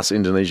my Bahasa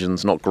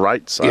Indonesian's not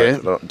great, so I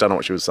don't know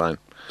what she was saying.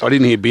 I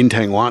didn't hear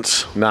Bintang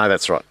once. No,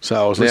 that's right.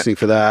 So I was listening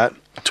for that.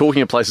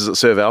 Talking of places that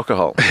serve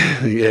alcohol.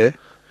 Yeah.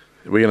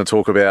 We're going to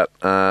talk about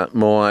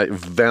my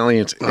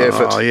valiant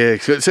effort. Oh, yeah.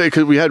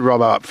 Because we had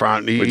Robbo up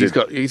front.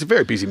 He's a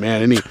very busy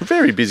man, isn't he?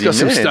 Very busy man.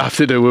 He's got some stuff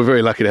to do. We're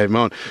very lucky to have him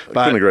on.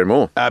 I couldn't agree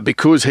more.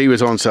 Because he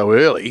was on so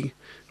early,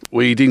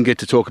 we didn't get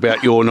to talk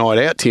about your night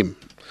out, Tim.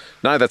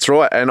 No, that's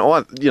right. And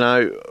how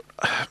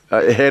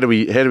do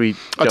we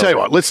I'll tell you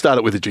what, let's start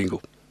it with a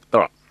jingle. All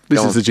right.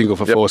 This is the jingle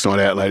for Force Night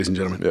Out, ladies and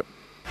gentlemen. Yep.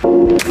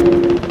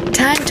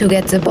 Time to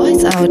get the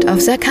boys out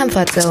of their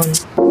comfort zone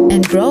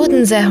and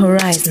broaden their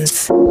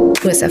horizons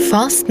with a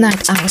Forced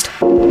Night Out.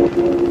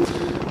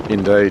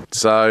 Indeed.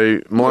 So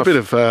a bit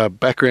of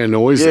background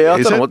noise. Yeah,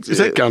 I don't know is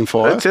that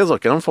gunfire? It sounds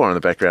like gunfire in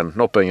the background.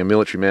 Not being a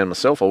military man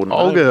myself, I wouldn't know.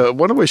 Olga, I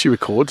wonder where she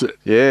records it.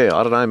 Yeah,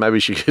 I don't know. Maybe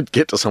she could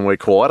get to somewhere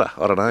quieter.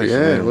 I don't know.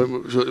 Yeah,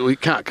 we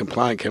can't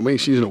complain, can we?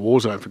 She's in a war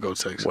zone, for God's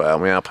sakes. Well,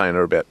 we are paying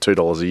her about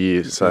 $2 a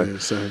year.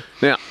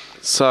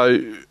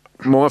 So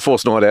my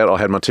Forced Night Out, I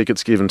had my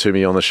tickets given to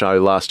me on the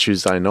show last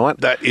Tuesday night.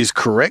 That is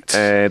correct.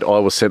 And I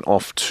was sent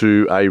off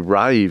to a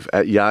rave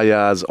at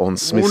Yaya's on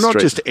Smith Street. Well, not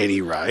just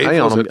any rave.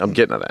 Hang on, I'm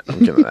getting at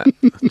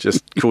that.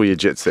 Just cool your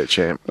jets there,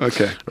 champ.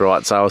 Okay.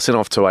 Right, so I was sent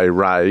off to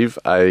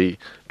a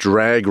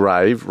drag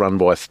rave run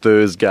by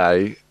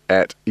Thursday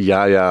at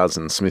Yaya's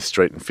and Smith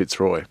Street in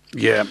Fitzroy.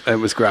 Yeah, it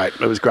was great.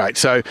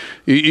 So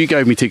you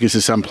gave me tickets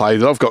to some play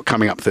that I've got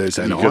coming up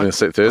Thursday night. You're going to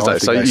see Thursday.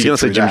 So you're going to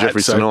see Jim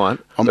Jeffries tonight,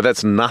 but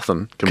that's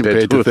nothing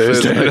compared to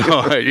Thursday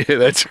night. Yeah,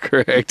 that's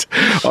correct.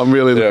 I'm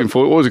really looking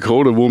forward. What was it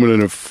called? A Woman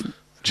and a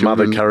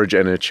Mother, Courage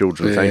and Her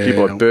Children. Thank you,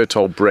 by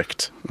Bertolt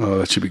Brecht. Oh,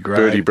 that should be great.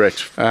 Bertie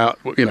Brecht. I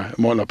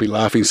might not be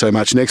laughing so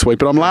much next week,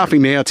 but I'm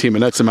laughing now, Tim,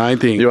 and that's the main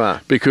thing. You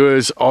are.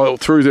 Because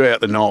throughout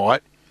the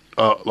night,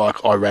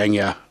 I rang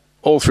you.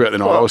 All throughout the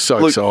night, I was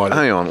so excited.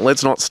 Hang on,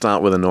 let's not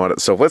start with the night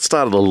itself. Let's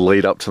start at the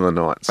lead up to the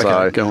night.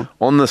 Okay, go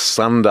on the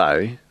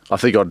Sunday, I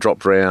think I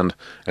dropped round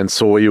and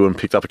saw you and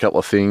picked up a couple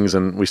of things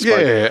and we spoke.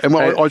 Yeah, and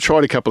I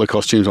tried a couple of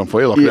costumes on for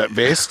you, like that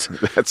vest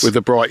with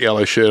the bright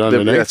yellow shirt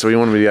underneath. That's what you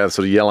wanted me to go,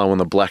 sort of yellow and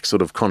the black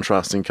sort of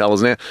contrasting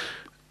colours. Now,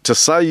 to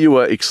say you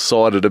were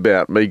excited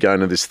about me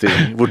going to this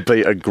thing would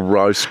be a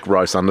gross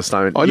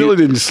understatement. I nearly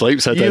didn't sleep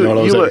Saturday night.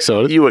 I was that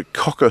excited. You were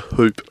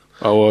cock-a-hoop.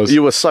 I was.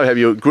 You were so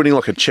happy. You were grinning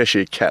like a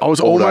Cheshire cat. I was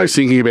almost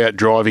thinking about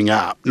driving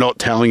up, not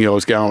telling you I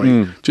was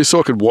going, just so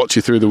I could watch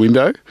you through the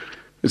window.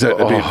 Is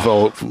that a bit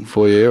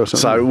for you or something?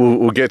 So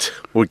we'll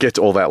get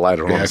to all that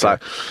later on. Okay. So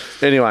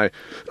anyway,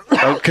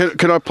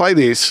 can I play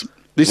this?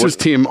 This was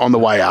Tim on the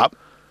way up,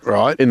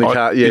 right? In the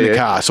car, yeah. In the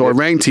car. So I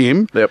rang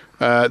Tim. Yep.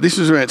 This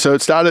was around. So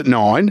it started at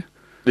 9.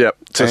 Yep.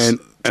 And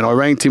I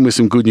rang Tim with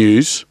some good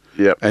news.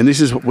 Yep. And this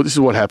is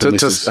what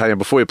happened. Hang on,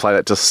 before you play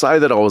that, to say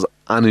that I was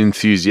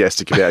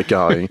unenthusiastic about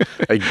going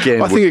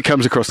again. I think it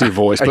comes across in your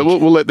voice, but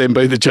we'll let them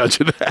be the judge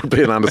of that.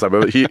 Be an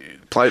understatement. Here,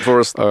 play it for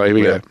us. All right, here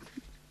we go.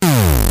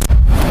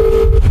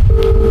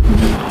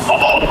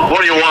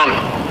 What do you want?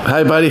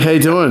 Hey, buddy, how you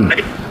doing?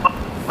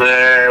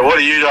 What are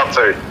you up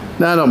to?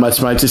 No, not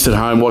much, mate. Just at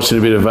home watching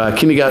a bit of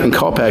Kindergarten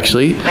Cop,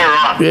 actually. All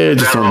right. Yeah,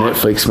 just on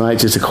Netflix, mate.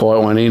 Just a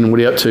quiet one in. What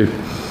are you up to?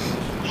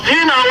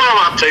 You know what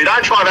I'm up to.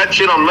 Don't try that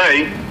shit on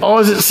me. Oh,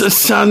 it's a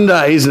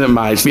Sunday, isn't it,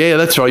 mate? Yeah,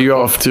 that's right. You're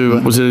off to,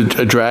 was it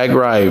a drag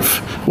rave?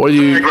 What are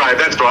you? Drag rave,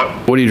 that's right.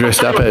 What are you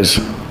dressed up as?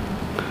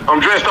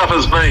 I'm dressed up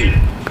as me.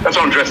 That's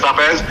what I'm dressed up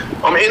as.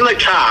 I'm in the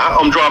car.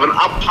 I'm driving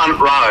up Punt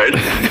Road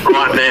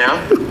right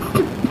now.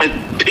 It's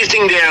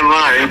pissing down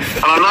rain,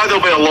 and I know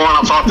there'll be a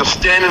line-up, so I have to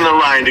stand in the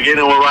rain to get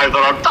into a rave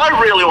that I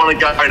don't really want to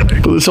go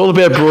to. Well, it's all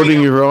about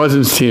broadening your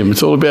horizons, Tim.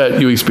 It's all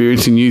about you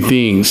experiencing new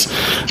things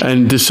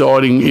and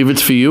deciding if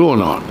it's for you or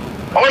not.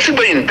 I should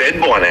be in bed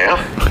by now.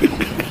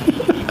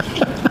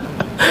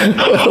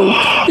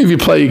 Well, if you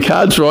play your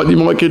cards right, you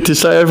might get to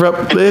stay over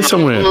up there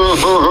somewhere. Now,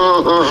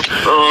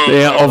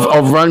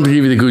 I've run to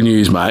give you the good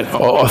news, mate.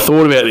 I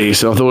thought about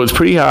this, and I thought it's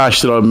pretty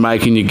harsh that I'm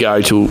making you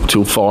go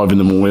till 5 in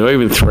the morning, or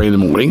even 3 in the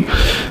morning.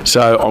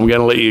 So I'm going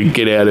to let you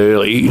get out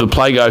early. The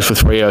play goes for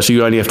 3 hours, so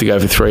you only have to go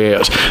for 3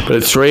 hours. But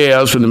it's 3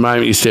 hours from the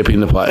moment you step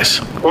into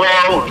place.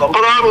 Well, but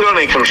I haven't got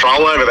any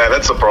control over that.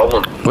 That's the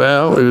problem.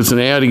 Well, it's an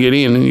hour to get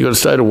in, and you've got to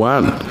stay to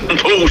 1.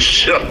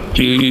 Bullshit.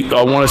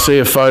 I want to see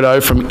a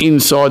photo from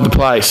inside the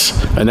place,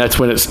 and that's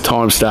when its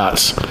time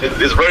starts.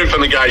 There's room for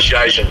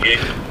negotiation here.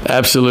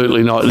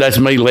 Absolutely not. That's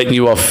me letting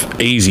you off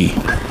easy.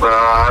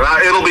 No,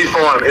 it'll be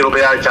fine. It'll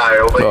be okay.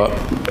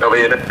 It'll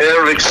be an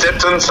air of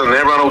acceptance, and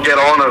everyone will get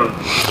on, and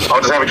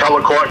I'll just have a couple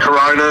of quiet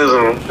Coronas,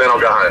 and then I'll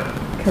go home.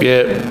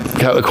 Yeah,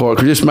 cut the quiet.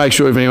 Just make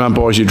sure if anyone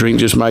buys you a drink,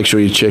 just make sure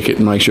you check it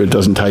and make sure it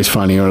doesn't taste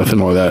funny or anything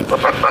like that.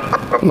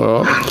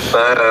 All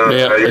right.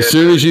 Now, as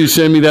soon as you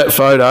send me that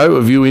photo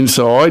of you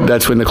inside,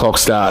 that's when the clock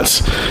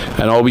starts.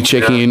 And I'll be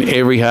checking in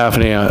every half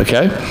an hour,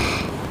 okay?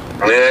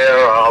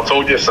 Yeah, I'll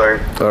talk to you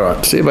soon. All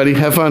right. See you, buddy.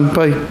 Have fun.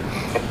 Bye.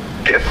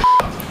 Yeah.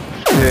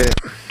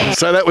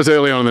 So that was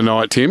early on in the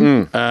night,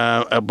 Tim.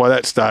 By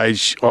that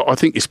stage, I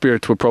think your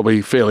spirits were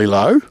probably fairly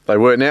low. They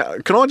were. Now,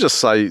 can I just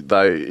say,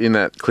 though, in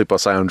that clip I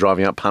say I'm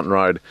driving up Punt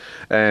Road,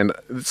 and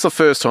it's the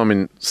first time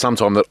in some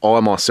time that I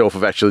myself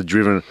have actually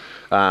driven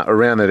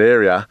around that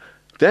area.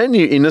 That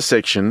new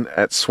intersection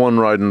at Swan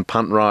Road and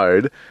Punt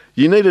Road,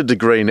 you need a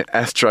degree in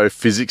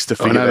astrophysics to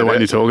figure that out. I know the one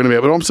you're talking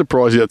about, but I'm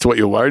surprised that's what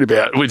you're worried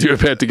about when you're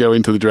about to go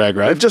into the drag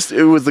race.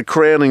 It was the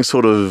crowning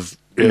sort of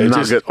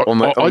nugget on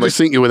the... I just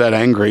think you were that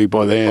angry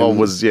by then.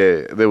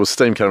 There was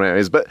steam coming out of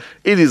his. But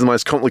it is the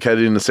most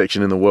complicated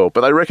intersection in the world.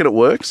 But they reckon it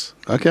works.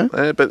 Okay.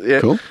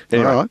 Cool.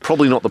 Anyway, all right.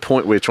 Probably not the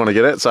point we're trying to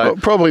get at. So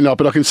probably not,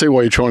 but I can see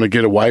why you're trying to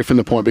get away from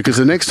the point, because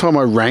the next time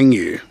I rang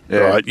you,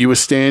 right, you were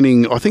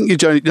standing... I think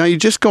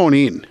you'd just gone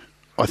in.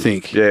 I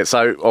think. Yeah,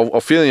 so I'll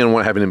fill in on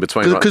what happened in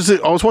between. Because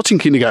I was watching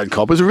Kindergarten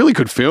Cop. It was a really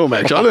good film,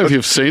 actually. I don't know if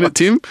you've seen it,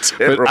 Tim.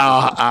 But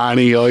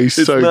Arnie, he's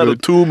so good. It's not a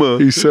tumour.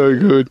 He's so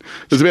good.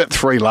 There's about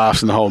 3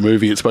 laughs in the whole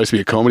movie. It's supposed to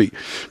be a comedy.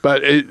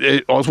 But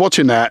I was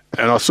watching that,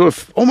 and I sort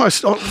of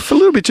almost, for a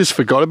little bit, just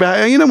forgot about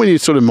it. You know, when you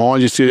sort of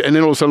mind just, and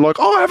then all of a sudden, like,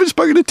 I haven't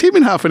spoken to Tim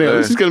in half an hour.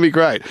 This is going to be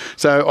great.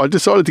 So I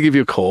decided to give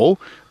you a call,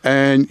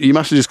 and you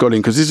must have just got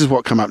in, because this is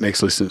what come up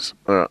next, listeners.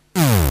 All right.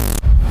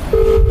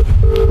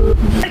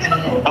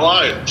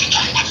 Hello.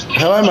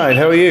 Hello, mate.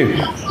 How are you?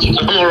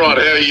 I'm all right.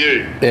 How are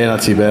you? Yeah,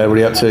 not too bad. What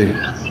are you up to?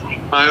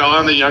 Mate,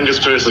 I'm the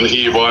youngest person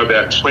here by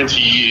about 20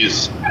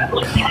 years.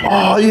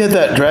 Oh, you had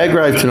that drag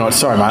rave tonight.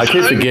 Sorry, mate. I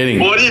keep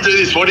forgetting. Why do you do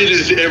this? Why do you do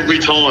this every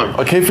time?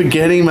 I keep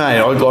forgetting, mate.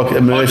 I like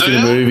immersed in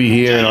a movie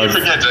here. You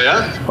forget, do you?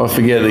 I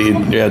forget that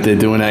you're out there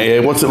doing that. Yeah,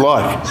 what's it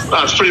like?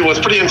 It's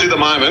pretty empty at the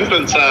moment,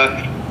 but...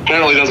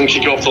 apparently it doesn't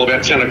kick off till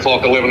about 10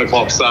 o'clock, 11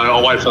 o'clock, so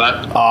I'll wait for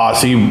that.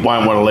 So you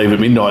won't want to leave at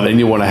midnight then?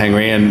 You want to hang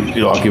around,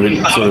 give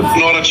it sort of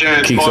not a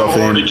chance. Kicks off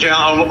I'm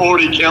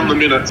already counting the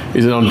minutes.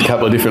 Is it on a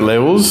couple of different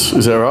levels?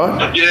 Is that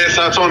right? Yeah,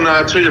 so it's on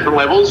 2 different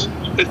levels.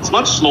 It's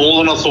much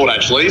smaller than I thought,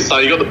 actually. So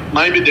you've got the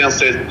main bit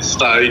downstairs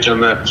stage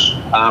and the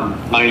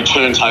main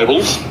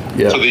turntables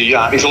for the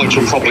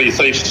intellectual property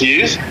thieves to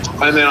use.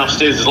 And then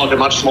upstairs is like a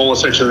much smaller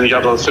section, and you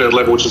go to the 3rd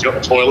level, which has got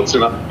the toilets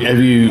in it. Have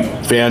you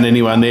found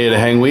anyone there to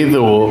hang with,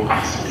 or...?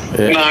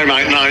 No,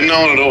 mate,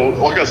 no one at all.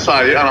 Like I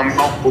say, and I'm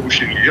not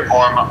bullshitting you,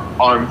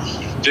 I'm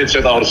dead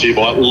set the oldest here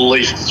by at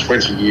least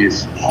 20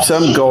 years.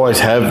 Some guys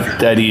have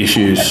daddy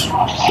issues.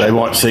 They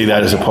might see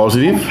that as a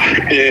positive.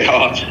 Yeah,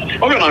 I've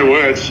got no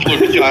words.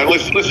 Look,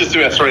 let's just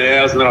do our 3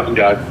 hours and then I can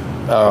go.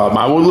 All right,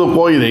 mate. Well, look,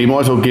 while you're there, you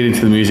might as well get into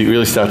the music,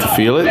 really start to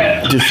feel it.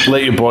 Just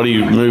let your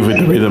body move with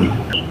the rhythm.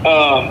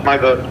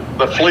 Mate,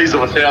 the fleas of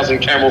 1,000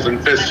 camels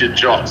infest your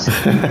jocks. All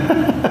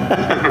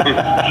right,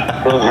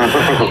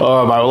 mate.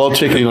 Well, I'll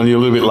check in on you a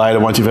little bit later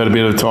once you've had a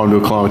bit of time to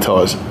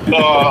acclimatise.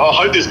 I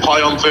hope this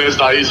play on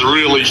Thursday is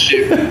really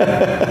shit.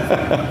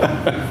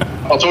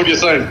 I'll talk to you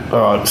soon.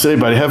 All right. See you,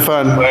 buddy. Have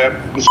fun.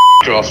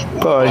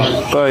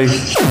 Bye.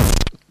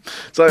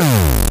 So,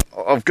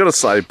 I've got to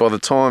say, by the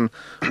time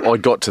I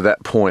got to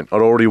that point,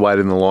 I'd already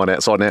waited in the line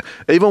outside. Now,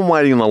 even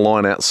waiting in the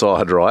line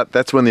outside, right,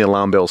 that's when the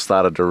alarm bell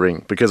started to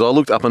ring, because I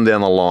looked up and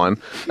down the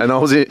line, and I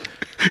was in...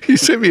 You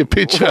sent me a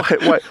picture.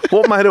 Wait.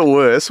 What made it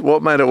worse,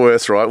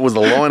 right, was the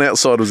line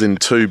outside was in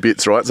 2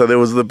 bits, right? So there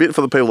was the bit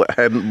for the people that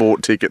hadn't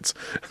bought tickets,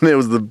 and there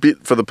was the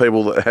bit for the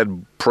people that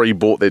had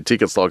pre-bought their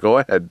tickets like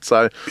I had.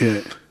 So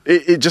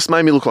it just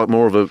made me look like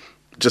more of a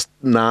just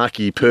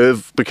narky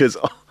perv, because...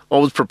 I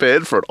was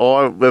prepared for it.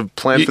 I have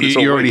planned for this.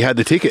 You already had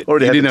the ticket. You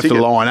didn't have to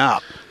line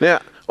up. Now,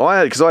 I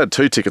had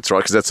 2 tickets, right,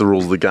 because that's the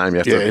rules of the game. You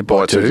have to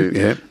buy 2.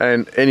 Yeah.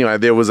 And anyway,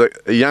 there was a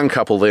young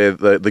couple there.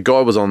 The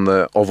guy was on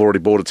the I've already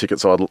bought a ticket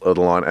side of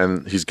the line,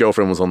 and his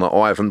girlfriend was on the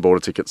I haven't bought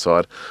a ticket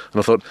side. And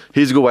I thought,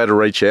 here's a good way to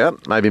reach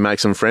out, maybe make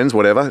some friends,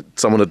 whatever,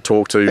 someone to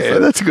talk to. Yeah,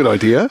 that's a good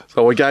idea.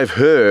 So I gave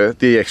her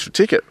the extra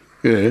ticket.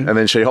 Yeah. And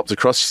then she hopped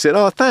across. She said,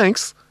 oh,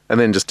 thanks. And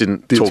then just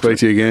didn't talk speak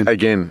to you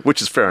again,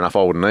 which is fair enough.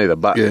 I wouldn't either.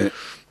 But... Yeah.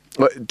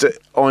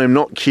 I am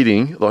not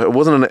kidding. Like, it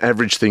wasn't an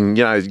average thing.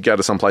 You know, you go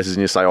to some places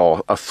and you say,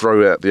 "Oh, I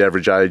throw out the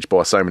average age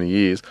by so many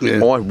years."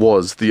 Yeah. I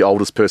was the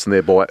oldest person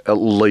there by at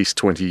least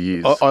 20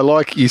 years. I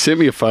like, you sent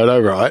me a photo,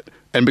 right?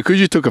 And because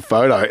you took a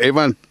photo,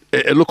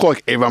 it looked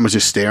like everyone was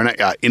just staring at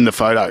you in the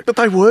photo. But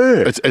they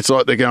were. It's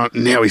like they're going,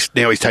 now he's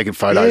taking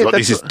photos. Yeah, like,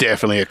 this is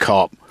definitely a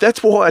cop.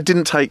 That's why I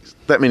didn't take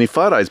that many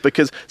photos,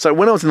 because so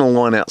when I was in the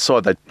line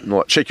outside, they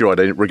like check your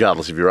ID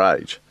regardless of your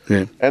age.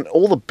 Yeah. And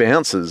all the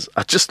bouncers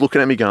are just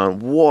looking at me going,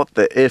 "What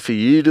the F are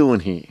you doing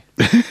here?"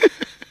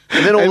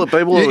 And then all the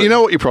people... You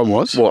know what your problem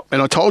was? What?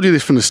 And I told you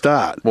this from the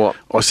start. What?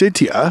 I said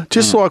to you,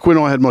 just like when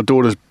I had my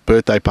daughter's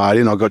birthday party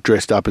and I got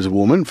dressed up as a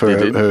woman for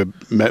her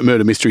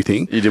murder mystery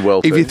thing. You did well,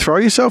 If too. you throw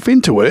yourself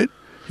into it,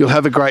 you'll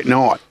have a great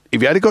night.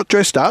 If you had got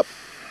dressed up,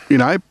 you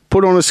know,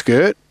 put on a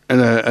skirt and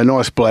a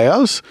nice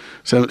blouse,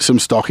 some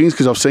stockings,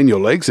 because I've seen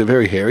your legs, they're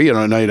very hairy, and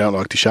I know you don't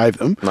like to shave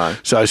them. No.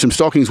 So some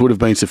stockings would have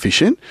been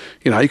sufficient.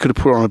 You know, you could have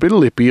put on a bit of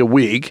lippy, a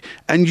wig,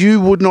 and you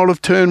would not have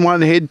turned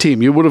one head,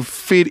 Tim. You would have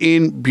fit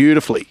in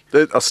beautifully.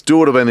 I still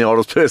would have been the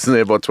oldest person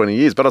there by 20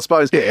 years, but I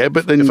suppose Yeah,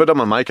 but then... if I'd done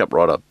my makeup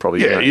right, I'd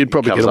probably... Yeah, you'd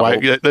probably cover get away.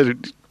 something. Yeah,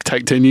 that'd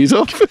take 10 years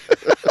off.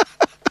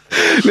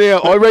 Now,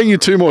 I rang you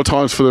 2 more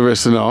times for the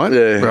rest of the night,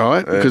 Yeah,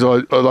 right? yeah. Because,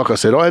 like I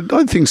said, I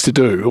had things to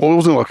do. It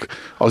wasn't like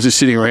I was just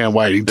sitting around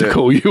waiting to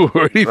call you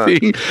or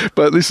anything.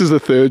 But this is the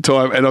 3rd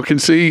time, and I can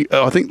see,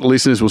 I think the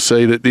listeners will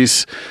see that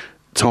this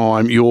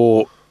time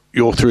you're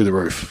through the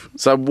roof.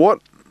 So what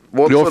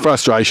Your sort of-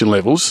 frustration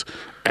levels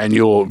and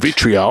your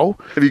vitriol,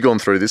 have you gone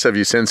through this? Have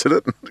you censored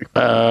it?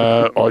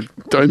 I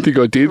don't think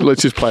I did.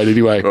 Let's just play it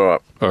anyway. All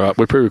right. All right,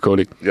 we're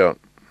pre-recording. Go.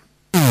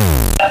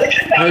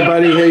 Hey,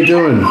 buddy, how you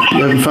doing?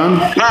 You having fun?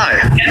 No,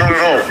 not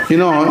at all. You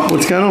know,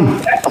 what's going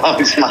on? Oh,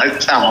 mate,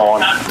 come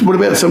on. What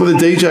about some of the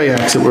DJ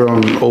acts that were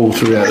on all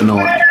throughout the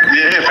night?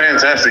 Yeah,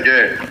 fantastic,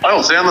 yeah. They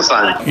all sound the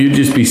same. You'd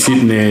just be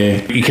sitting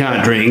there. You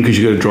can't drink because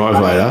you've got to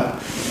drive later.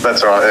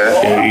 That's right,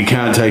 yeah. You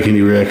can't take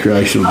any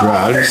recreational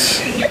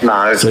drugs.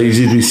 No. So you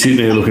just be sitting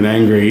there looking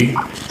angry.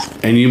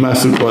 And you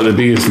must look like the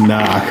biggest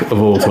narc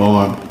of all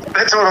time.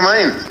 That's what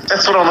I mean.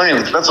 That's what I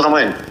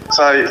mean.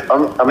 So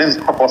I'm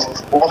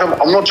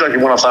not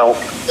joking when I say I'm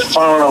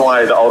far and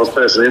away the oldest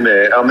person in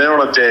there. I'm there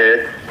on a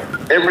dare.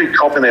 Every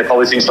cop in there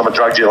probably thinks I'm a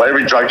drug dealer.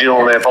 Every drug dealer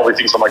in there probably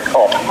thinks I'm a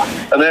cop.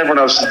 And everyone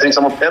else just thinks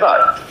I'm a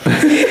pedo.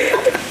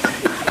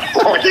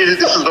 Like, this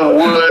is the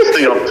worst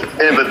thing I've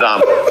ever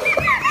done.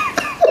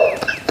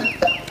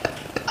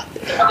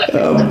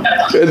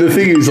 And the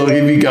thing is, like,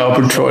 if you go up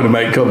and try to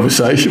make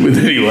conversation with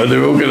anyone,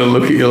 they're all going to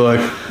look at you like,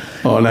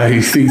 oh no,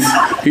 he thinks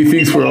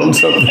we're on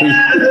something. I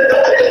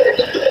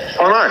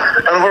know.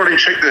 And I've already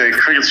checked the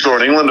cricket score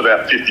in England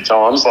about 50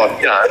 times.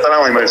 Like, you know, they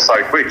only move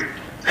so quick.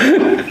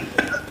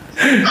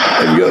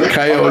 Have you got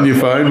KO on your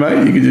phone,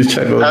 mate? You can just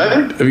check on.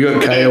 Hey? Have you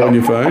got KO on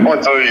your phone?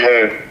 I do,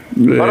 yeah.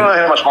 Yeah. I don't know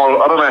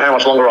how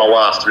much longer I'll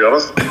last, to be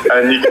honest.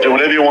 And you can do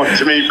whatever you want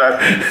to me, but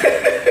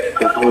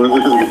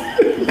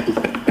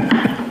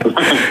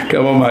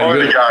Come on, mate. I'm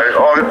gonna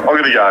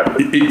go.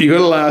 You got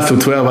to last till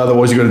 12,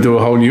 otherwise you've got to do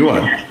a whole new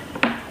one.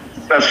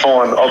 That's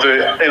fine. I'll do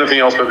anything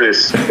else but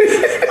this.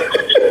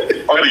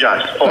 I'm gonna go.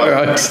 Bye. All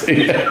right.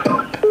 See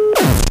ya.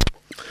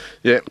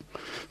 Yeah.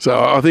 So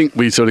I think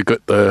we sort of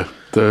got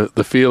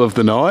the feel of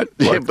the night.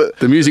 Yeah, Like, but-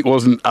 the music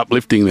wasn't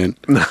uplifting then.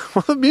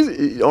 Well, the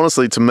music,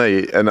 honestly, to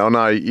me, and I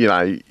know, you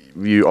know,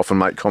 you often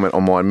make comment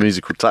on my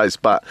musical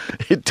taste, but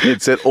it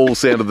did set all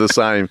sounded the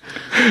same.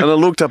 And I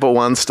looked up at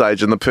one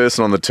stage, and the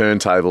person on the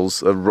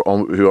turntables,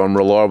 who I'm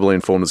reliably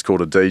informed is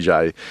called a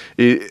DJ,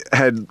 he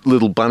had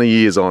little bunny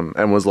ears on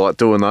and was like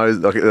doing those.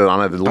 Like, I don't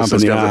know, the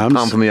listeners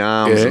pumping the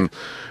arms. Yeah. And,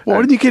 Why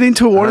didn't you get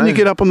into it? Why didn't you No.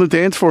 get up on the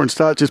dance floor and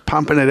start just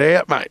pumping it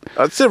out, mate?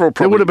 several There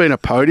probably. would have been a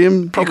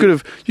podium.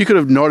 You could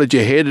have nodded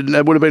your head, and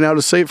they would have been able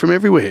to see it from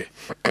everywhere.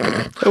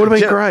 That would have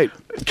been Yeah. great.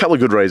 A couple of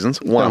good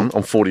reasons. One,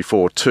 I'm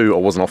 44. Two, I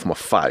wasn't off my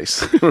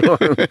face.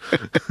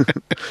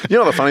 You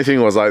know, the funny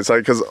thing was, like, so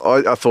because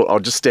I thought I'll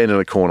just stand in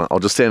a corner. I'll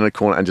just stand in a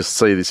corner and just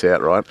see this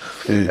out, right?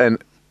 Yeah.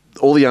 And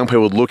all the young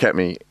people would look at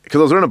me because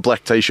I was wearing a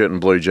black T-shirt and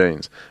blue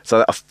jeans.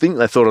 So I think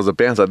they thought I was a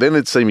bouncer. Then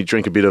they'd see me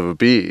drink a bit of a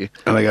beer.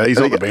 And they go, he's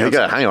and not the they bouncer.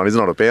 go, hang on, he's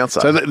not a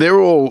bouncer. So they're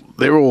all.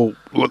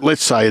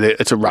 Let's say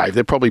that it's a rave.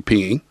 They're probably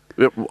pinging.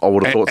 Yep, I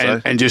would have thought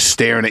so. And just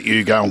staring at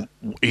you, going,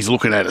 he's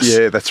looking at us.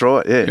 Yeah, that's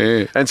right. Yeah.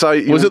 Yeah. And so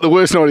Was it the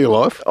worst night of your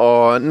life?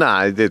 Oh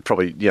no, they'd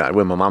probably, you know,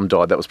 when my mum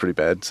died, that was pretty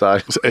bad. So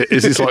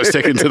Is this like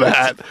second to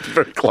that?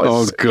 very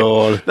close. Oh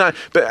God. No,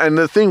 but and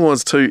the thing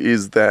was too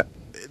is that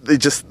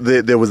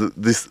there was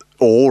this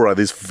aura,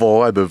 this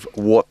vibe of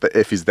what the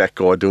F is that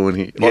guy doing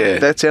here. Like, Yeah,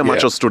 that's how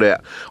much yeah. I stood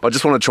out. I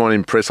just want to try and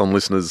impress on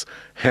listeners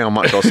how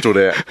much I stood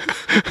out.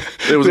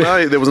 There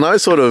was no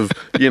sort of,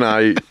 you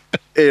know,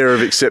 air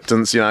of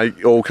acceptance, you know,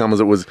 all comers.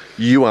 It was,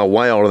 you are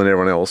way older than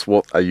everyone else.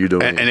 What are you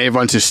doing? And here?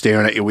 everyone's just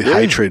staring at you with Yeah.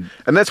 hatred.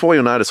 And that's why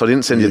you'll notice I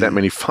didn't send you that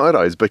many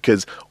photos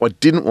because I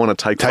didn't want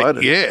to take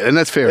photos. Yeah, and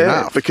that's fair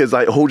enough. Because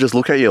they all just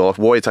look at you like,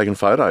 why are you taking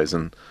photos?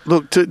 And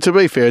Look, to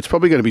be fair, it's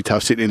probably going to be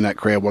tough sitting in that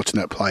crowd watching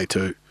that play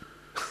too.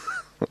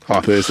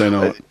 Thursday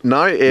night.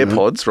 No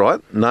AirPods,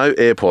 right? No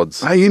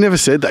AirPods. Hey, you never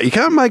said that. You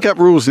can't make up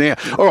rules now.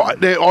 All right,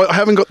 now I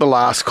haven't got the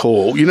last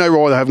call. You know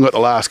why I haven't got the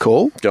last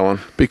call? Go on.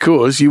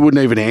 Because you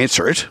wouldn't even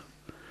answer it,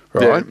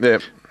 right? Yeah.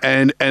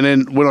 And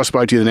then when I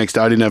spoke to you the next day,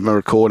 I didn't have my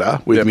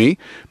recorder with me,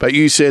 but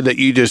you said that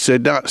you just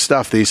said, no,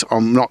 stuff this,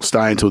 I'm not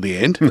staying till the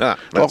end. Nah,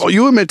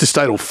 you were meant to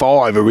stay till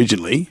 5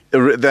 originally.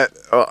 Do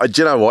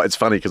you know what? It's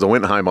funny because I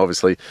went home,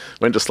 obviously,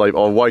 went to sleep.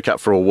 I woke up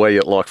for a wee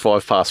at like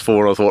 4:05,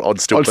 and I thought I'd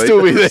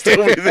still be there.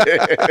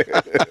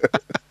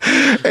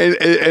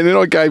 And then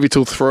I gave you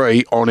till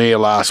 3 on air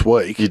last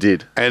week. You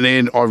did. And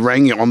then I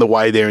rang you on the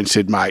way there and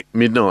said, mate.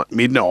 Midnight.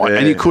 Yeah.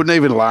 And you couldn't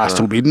even last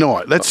till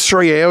midnight. That's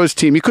 3 hours,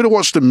 Tim. You could have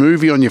watched a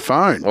movie on your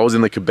phone. I was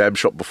in the kebab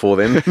shop before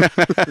then.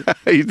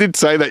 You did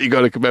say that you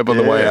got a kebab on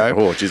the way home.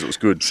 Oh, jeez, it was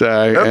good. So,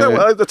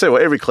 I'll tell you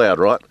what, every cloud,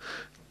 right?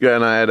 Yeah,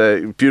 and I had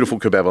a beautiful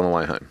kebab on the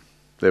way home.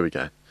 There we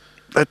go.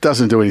 That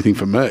doesn't do anything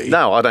for me.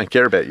 No, I don't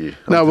care about you.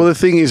 No, well, the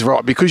thing is,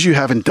 right, because you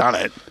haven't done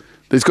it,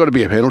 there's got to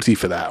be a penalty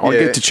for that. I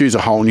get to choose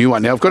a whole new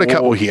one. Now, I've got a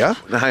couple here.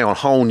 Hang on,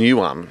 whole new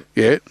one.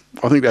 Yeah,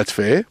 I think that's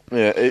fair.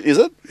 Yeah, is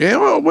it? Yeah,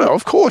 well,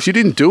 of course. You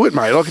didn't do it,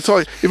 mate. Like, it's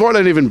like, if I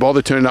don't even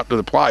bother turning up to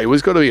the play,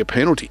 there's got to be a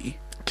penalty.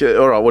 Okay,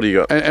 all right, what do you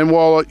got? And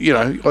while,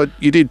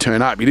 you did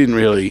turn up, you didn't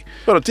really...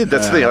 Well, I did.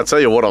 That's the thing. I'll tell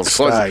you what, I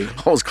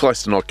was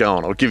close to not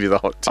going. I'll give you the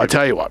hot tip. I'll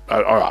tell you what.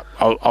 All right,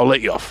 I'll let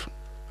you off.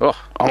 Oh.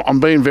 I'm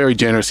being very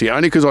generous here,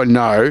 only because I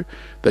know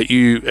that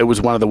it was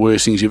one of the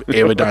worst things you've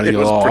ever done in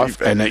your life,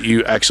 and that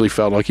you actually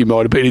felt like you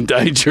might have been in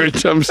danger at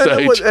some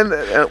stage. And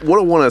what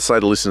I want to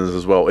say to listeners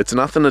as well, it's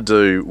nothing to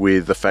do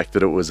with the fact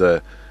that it was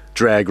a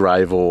drag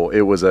rave or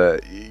it was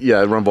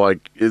run by...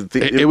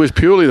 It was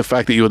purely the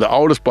fact that you were the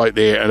oldest bloke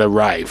there at a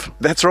rave.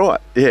 That's right,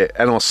 yeah.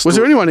 And was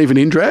there anyone even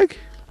in drag?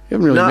 You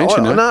haven't really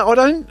mentioned that. No, I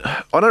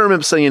don't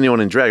remember seeing anyone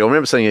in drag. I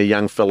remember seeing a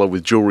young fella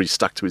with jewellery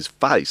stuck to his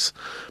face,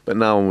 but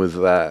no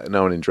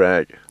one in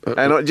drag.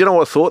 And do you know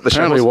what I thought?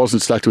 Apparently it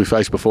wasn't stuck to his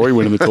face before he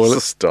went in the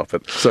toilet. Stop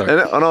it. Sorry.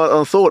 And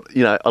I thought,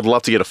 I'd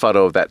love to get a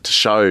photo of that to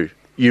show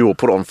you or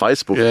put it on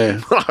Facebook. Yeah.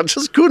 I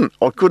just couldn't.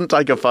 I couldn't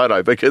take a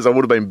photo because I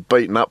would have been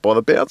beaten up by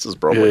the bouncers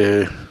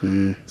probably.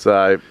 Yeah.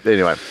 So,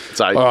 anyway.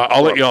 All right,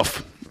 I'll let you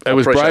off. It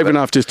was brave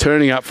enough just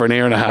turning up for an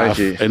hour and a half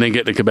and then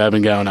getting the kebab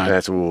and going home.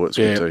 That's good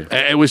too.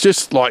 It was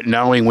just like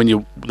knowing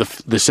when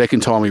the second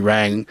time we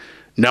rang,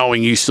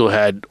 knowing you still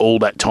had all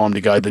that time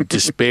to go, the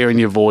despair in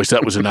your voice,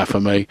 that was enough for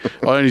me.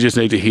 I only just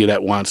need to hear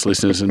that once,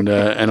 listeners, and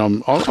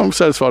I'm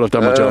satisfied I've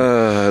done my job.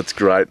 That's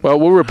great. Well,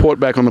 we'll report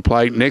back on the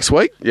plate next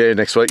week. Yeah,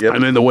 next week, yep.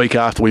 And then the week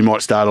after we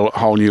might start a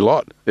whole new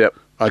lot. Yep.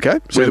 Okay,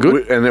 so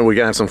good. And then we're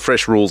going to have some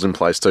fresh rules in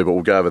place too, but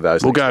we'll go over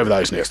those. We'll go over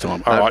those next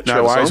time. All right,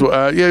 no worries.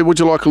 Would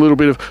you like a little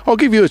bit of... I'll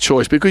give you a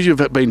choice because you've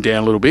been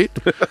down a little bit.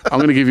 I'm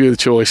going to give you the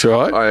choice, all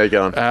right? Oh, yeah,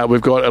 go on. We've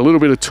got a little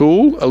bit of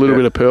Tool, a little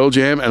bit of Pearl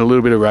Jam, and a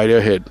little bit of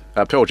Radiohead.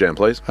 Pearl Jam,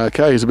 please.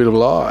 Okay, here's a bit of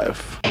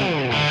Live.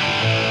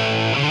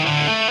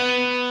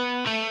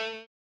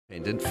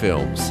 Independent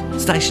Films,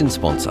 station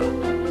sponsor.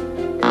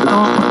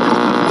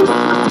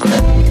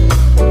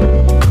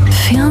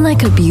 Feel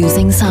like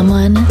abusing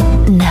someone?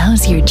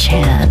 Now's your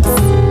chance.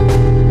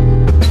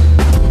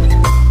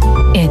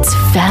 It's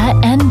Fat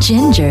and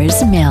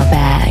Ginger's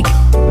mailbag.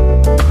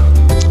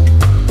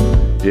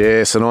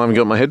 Yes, and I haven't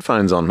got my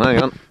headphones on.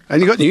 Hang on.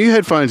 And you got new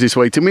headphones this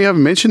week, Tim. We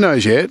haven't mentioned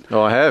those yet.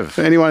 Oh, I have.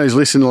 For anyone who's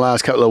listened the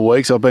last couple of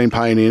weeks, I've been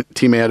paying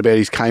Tim out about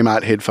his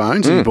Kmart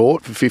headphones he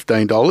bought for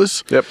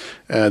 $15. Yep.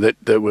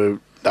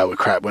 They were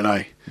crap, weren't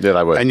they? Yeah,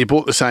 they were. And you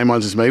bought the same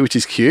ones as me, which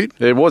is cute.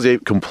 It was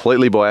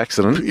completely by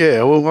accident.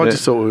 Yeah, well, I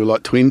just thought we were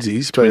like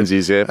twinsies. But,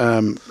 twinsies, yeah.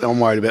 I'm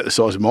worried about the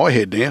size of my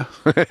head now.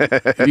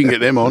 If you can get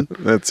them on.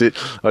 That's it.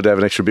 I'd have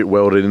an extra bit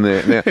welded in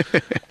there. Now,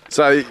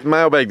 so,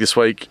 mailbag this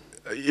week,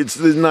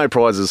 there's no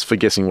prizes for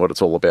guessing what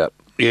it's all about.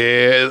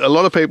 Yeah, a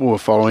lot of people were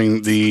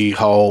following the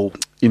whole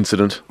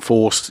incident,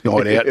 forced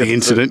night out, the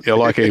incident. I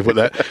like how you put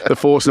that, the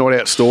forced night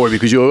out story,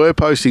 because you were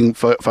posting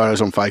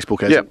photos on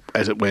Facebook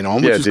as it went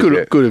on, which is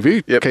good of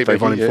you. Keep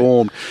everyone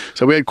informed.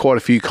 So we had quite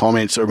a few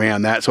comments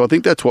around that. So I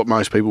think that's what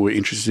most people were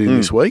interested in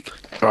this week.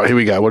 All right, here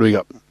we go. What do we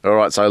got? All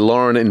right, so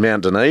Lauren in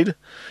Mount Dunedin.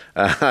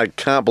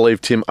 Can't believe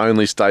Tim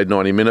only stayed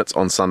 90 minutes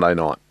on Sunday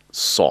night.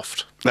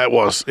 Soft. That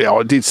was,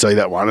 I did see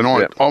that one, and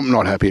I'm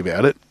not happy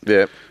about it.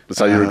 Yeah.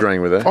 So you're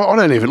agreeing with her? I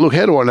don't even look.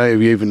 How do I know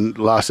you even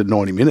lasted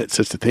 90 minutes?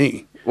 That's the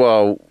thing.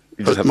 Well,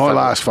 my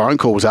last phone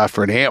call was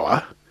after an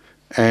hour,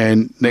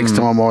 and next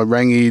time I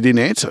rang you didn't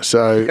answer.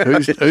 So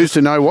who's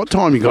to know what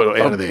time you got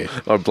out of there?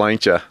 I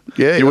blanked you.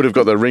 Yeah, you would have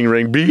got the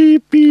ring,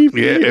 beep, beep.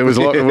 Yeah, it was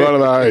like one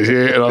of those.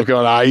 Yeah, and I've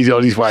gone, he's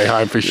on his way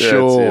home for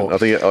sure. I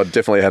think I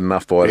definitely had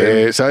enough by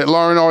then. Yeah. So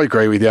Lauren, I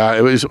agree with you.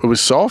 It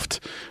was soft.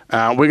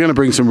 We're going to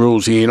bring some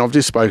rules in. I've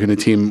just spoken to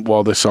Tim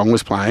while the song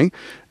was playing,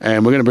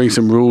 and we're going to bring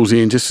some rules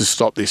in just to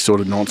stop this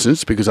sort of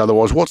nonsense, because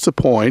otherwise, what's the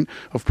point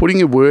of putting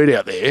your word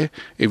out there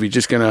if you're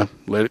just going to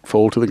let it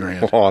fall to the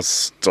ground? Oh,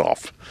 stop.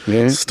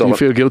 Yeah? Stop. Do you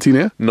feel guilty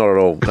now? Not at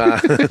all.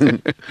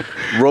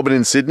 Robin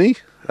in Sydney.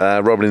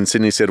 Robin in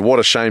Sydney said, "What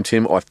a shame,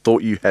 Tim. I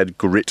thought you had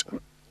grit."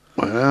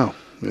 Wow.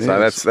 Yes. So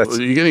that's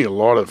you're getting a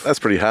lot of... That's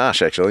pretty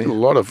harsh, actually. A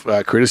lot of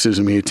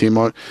criticism here, Tim.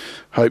 I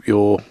hope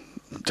you're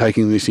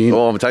taking this in.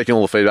 Oh, I'm taking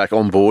all the feedback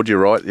on board. You're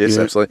right. Yes,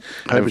 Yeah. absolutely.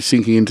 Hope it's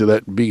sinking into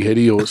that big head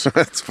of yours.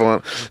 That's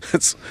fine.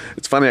 It's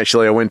funny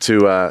actually. I went to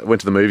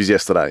the movies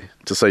yesterday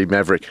to see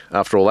Maverick.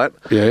 After all that,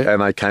 Yeah.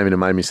 and they came in and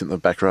made me sit in the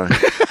back row.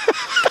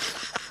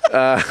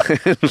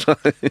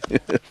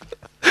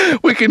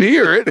 We can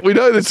hear it. We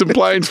know there's some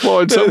planes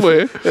flying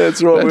somewhere.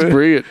 That's right. That's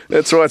brilliant.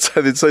 That's right.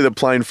 So they'd see the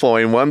plane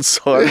fly in one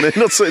side, and they're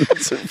not seeing it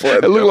fly.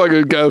 It looked like it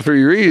would go through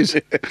your ears.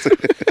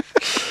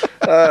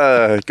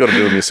 Got to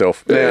do them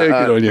yourself. Yeah,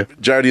 good on you.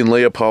 Jody in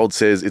Leopold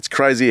says it's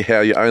crazy how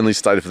you only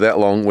stayed for that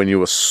long when you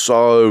were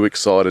so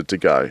excited to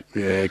go.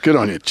 Yeah, good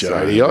on you,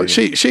 Jody. So,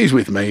 yeah. She's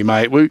with me,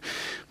 mate. We're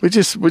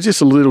just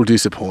a little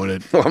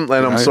disappointed.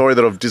 I'm sorry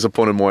that I've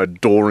disappointed my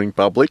adoring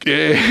public.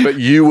 Yeah. But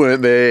you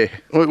weren't there.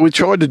 We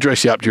tried to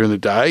dress you up during the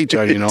day,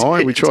 Jody and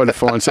I. We tried to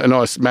find a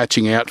nice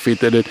matching outfit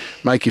that'd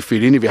make you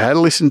fit in. If you had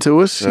listened to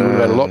us, you would have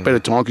had a lot better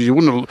time because you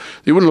wouldn't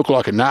look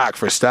like a narc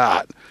for a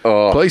start.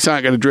 Oh. Police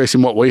aren't going to dress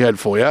in what we had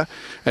for you.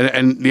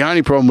 And the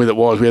only problem with it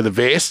was we had the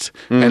vest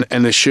and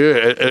the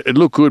shirt. It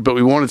looked good, but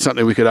we wanted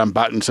something we could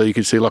unbutton so you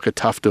could see like a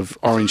tuft of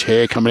orange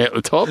hair coming out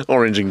the top.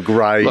 Orange and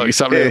grey. Like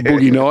something out of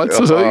Boogie Nights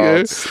or something. Oh,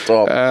 Yeah.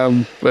 stop.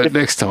 But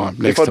next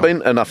time. If I'd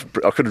been enough,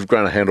 I could have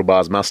grown a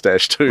handlebars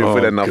mustache too if Oh,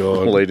 we'd had enough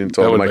God. lead in That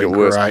time to would make it have been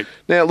worse. great.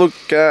 Now, look,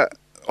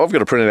 I've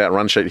got a printed out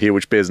run sheet here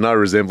which bears no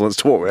resemblance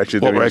to what we're actually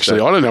doing. I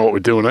don't know what we're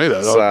doing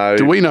either. So-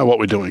 Do we know what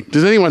we're doing?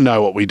 Does anyone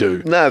know what we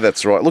do? No,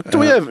 that's right. Look, do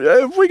we have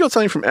we got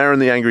something from Aaron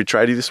the Angry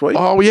Tradie this week?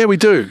 Oh, yeah, we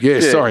do. Yeah,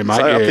 Yeah, sorry, mate.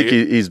 so Yeah, I think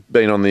he's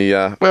been on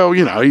the... well,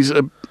 you know, he's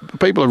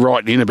people are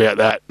writing in about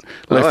that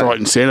left, they? right,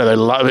 and centre. They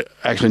love it.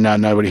 Actually, no,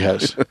 nobody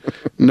has.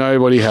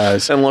 Nobody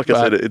has. and like I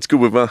But said, it's good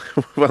we've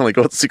only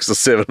got 6 or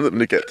 7 of them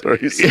to get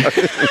through. So.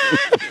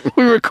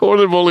 we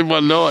recorded them all in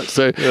one night.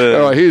 So,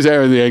 all right, here's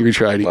Aaron the Angry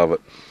Tradie. Love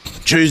it.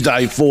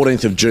 Tuesday,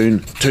 14th of June,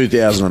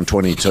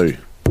 2022.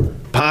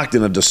 Parked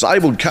in a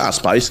disabled car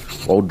space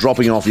while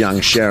dropping off young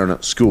Sharon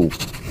at school.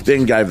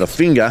 Then gave the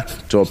finger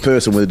to a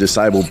person with a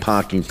disabled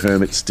parking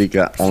permit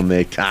sticker on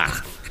their car.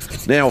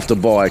 Now off to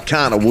buy a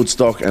carton of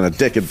Woodstock and a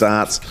deck of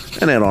darts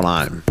and out on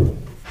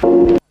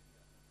home.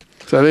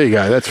 So there you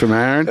go. That's from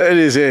Aaron. It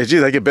is, yeah. Gee,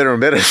 they get better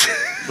and better.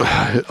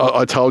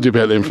 I told you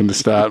about them from the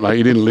start, mate.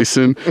 You didn't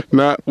listen.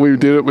 No, we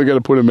did it. We're going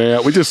to put them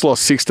out. We just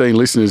lost 16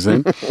 listeners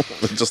then.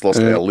 Just lost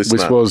our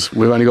listener. Which was,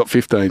 we've only got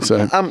 15.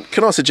 So,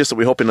 Can I suggest that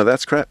we hop into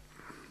That's Crap?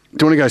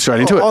 do you want to go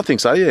straight into I it?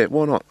 think so, yeah.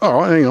 Why not? All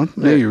right, hang on.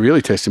 Now you're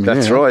really testing me.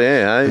 That's now. right,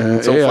 yeah. Eh?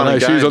 It's all yeah, fun I know.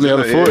 and Shoes games, on the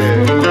other isn't it? foot.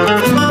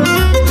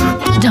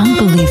 Yeah. Don't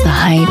believe the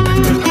hype.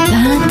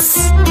 That's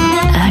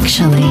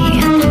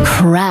actually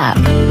crap.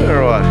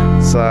 All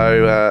right.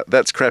 So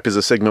That's Crap is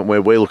a segment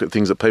where we look at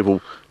things that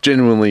people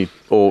generally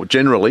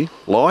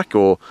like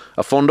or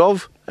are fond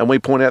of, and we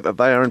point out that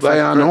they are in fact They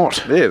are crap.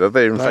 not. Yeah, that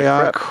they're in They fact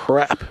are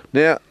crap. crap.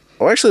 Now,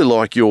 I actually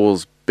like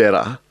yours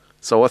better,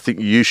 so I think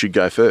you should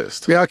go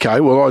first. Yeah, okay.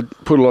 Well, I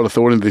put a lot of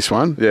thought into this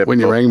one. Yeah, when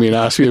you well- rang me and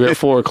asked me about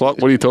 4 o'clock,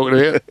 what are you talking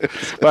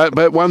about?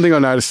 But one thing I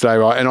noticed today,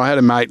 right, and I had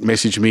a mate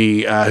message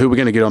me who we're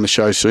going to get on the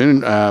show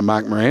soon,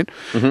 Mark Moran,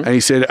 and he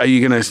said, "Are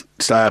you going to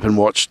stay up and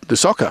watch the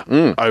soccer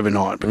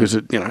overnight because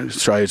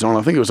Australia's on?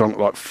 I think it was on at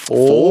like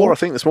 4, I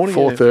think, this morning.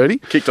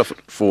 4:30. Yeah. Kicked off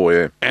at 4,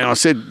 yeah. And I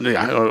said,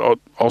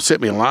 I'll set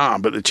my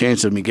alarm, but the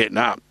chance of me getting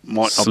up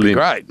might not be Slim.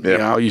 great. Yeah. You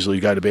know, I usually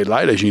go to bed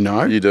late, as you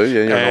know. You do,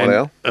 yeah, you're a night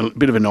owl. A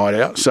bit of a night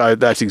out. So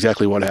that's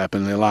exactly what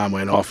happened. The alarm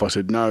went off. I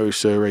said, no,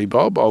 sirree,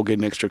 Bob, I'll get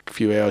an extra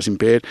few hours in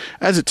bed.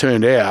 As it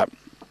turned out,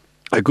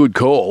 a good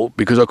call,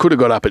 because I could have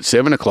got up at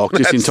 7 o'clock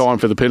just in time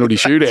for the penalty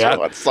shootout.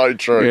 That's so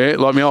true. Yeah,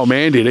 like my old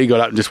man did. He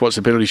got up and just watched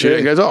the penalty shootout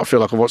and goes, I feel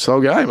like I've watched the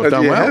whole game. I've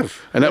done you well.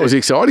 have. And that was the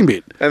exciting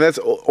bit. And that's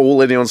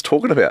all anyone's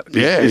talking about.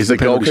 Yeah, is is the the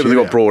penalty goalkeeper that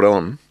got shootout. brought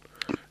on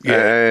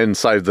and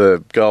saved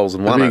the goals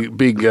and won it.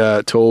 Big,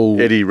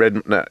 tall... Eddie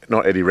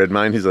not Eddie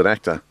Redmayne. He's an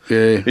actor.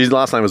 Yeah. His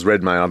last name was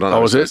Redmayne. I don't know.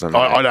 Oh, was his it? first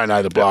name. I don't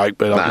know the bloke,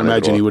 but I Nah, can neither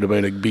imagine do I. he would have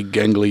been a big,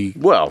 gangly...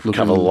 Well, looking-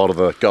 cover a lot of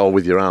the goal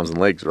with your arms and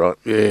legs, right?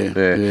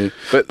 Yeah.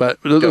 But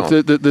look, go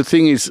on. the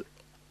thing is,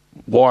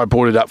 why I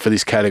brought it up for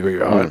this category,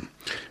 right,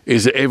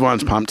 is that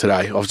everyone's pumped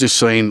today. I've just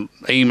seen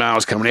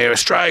emails coming out,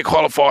 Australia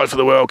qualified for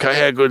the World Cup,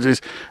 how good is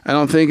this? And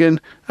I'm thinking,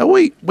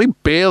 we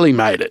barely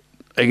made it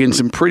against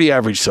some pretty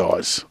average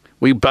size.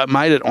 We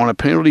made it on a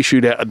penalty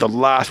shootout at the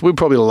last, we're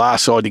probably the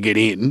last side to get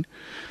in.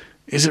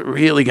 Is it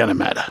really going to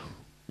matter?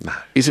 No.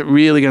 Is it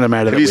really going to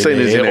matter Have that you we're seen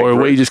who's there, in our or are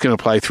we group? just going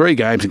to play 3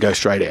 games and go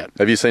straight out?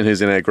 Have you seen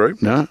who's in our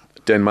group? No?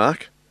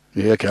 Denmark,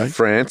 Yeah, okay.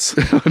 France,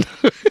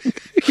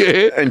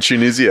 Yeah. and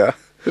Tunisia.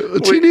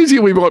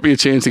 Tunisia we might be a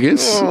chance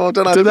against. Oh, I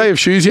don't know. Do they have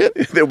shoes yet?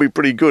 They'll be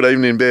pretty good,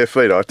 even in bare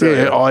feet, I tell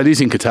Yeah, you. it is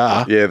in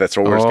Qatar. Yeah, that's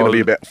right. Where it's Oh, going to be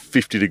about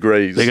 50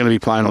 degrees. They're going to be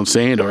playing on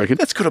sand, I reckon.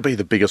 That's got to be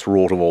the biggest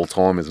rort of all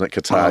time, isn't it?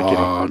 Qatar Oh,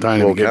 getting don't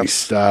even World get Cup. me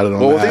started on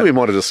Well, that. I think we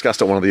might have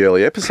discussed it one of the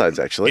early episodes,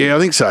 actually. Yeah, I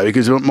think so,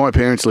 because my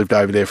parents lived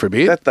over there for a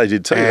bit. That they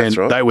did too, and that's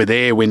right. they were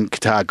there when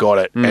Qatar got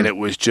it, and it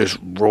was just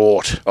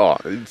wrought. Oh,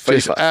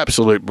 Just FIFA.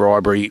 absolute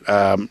bribery,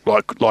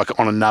 like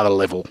on another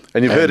level.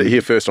 And you've heard it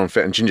here first on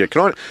Fat and Ginger.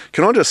 Can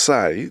I just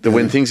say that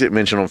when things get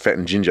mentioned on Fat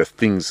and Ginger,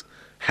 things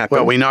happen.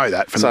 Well, we know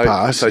that from the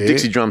past. So yeah.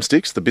 Dixie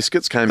Drumsticks, the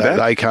biscuits came back.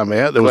 They come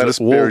out. There Gladys was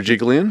a war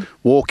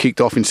Berejiklian. kicked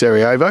off in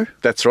Sarajevo.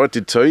 That's right,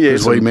 did too. Yeah,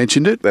 As we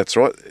mentioned it. That's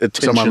right.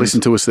 Someone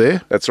listened to us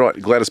there. That's right.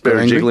 Gladys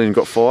Berejiklian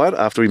got fired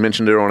after we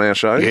mentioned her on our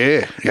show.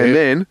 Yeah. And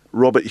then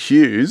Robert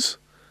Hughes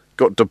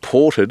got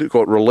deported,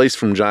 got released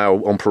from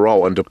jail on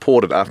parole and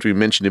deported after we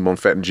mentioned him on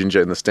Fat and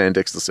Ginger in the Stan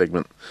Dexter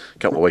segment a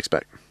couple of weeks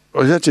back.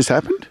 Oh, has that just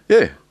happened?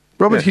 Yeah.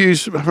 Robert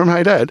Hughes from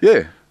Hey Dad?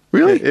 Yeah.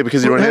 Really? Yeah,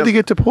 because how did he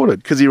get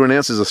deported? Because he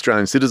renounced his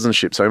Australian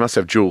citizenship, so he must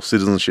have dual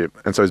citizenship,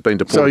 and so he's been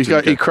deported.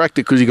 So he cracked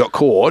it because he got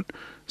caught.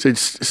 Said,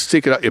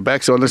 stick it up your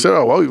backside. And they said,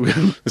 oh, well,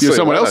 you're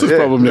someone else's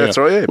problem now. That's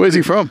right, yeah. Where's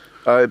he from?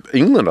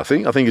 England, I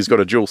think. I think he's got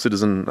a dual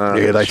citizen.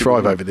 Yeah, they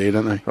thrive over there,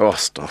 don't they? Oh,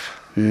 stop.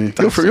 Yeah.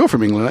 You're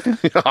from England,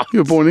 aren't you? You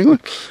were born in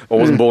England? I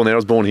wasn't born there. I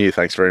was born here,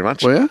 thanks very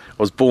much. Where? I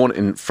was born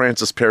in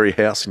Francis Perry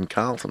House in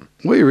Carlton.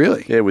 Were you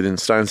really? Yeah, within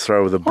stone's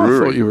throw of the I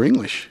brewery. thought you were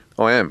English.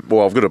 I am.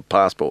 Well, I've got a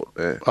passport.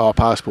 Yeah. Oh, a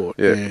passport.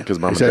 Yeah, because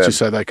Mum and Is that Dad. just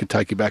so they could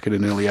take you back at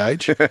an early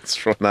age?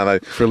 That's right. No,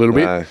 For a little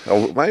bit? No.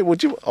 Oh, mate,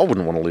 would you? I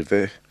wouldn't want to live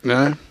there.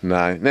 No?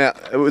 No. Now,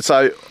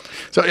 so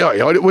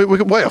yeah,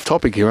 we're way off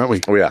topic here, aren't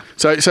we? We are.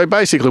 So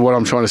basically what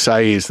I'm trying to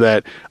say is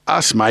that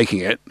us making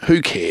it,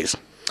 who cares?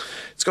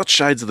 it's got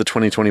shades of the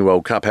 2020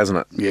 World Cup, hasn't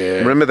it? Yeah.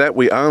 Remember that?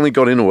 We only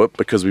got into it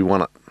because we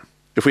won it.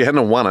 If we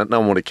hadn't won it, no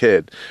one would have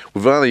cared.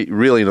 We've only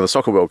really into the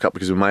Soccer World Cup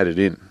because we made it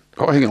in.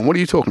 Oh, hang on. What are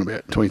you talking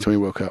about, 2020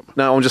 World Cup?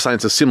 No, I'm just saying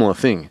it's a similar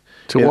thing.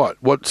 To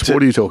what? What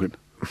are you talking?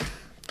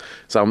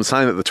 So I'm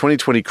saying that the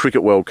 2020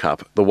 Cricket World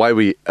Cup, the way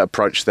we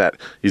approach that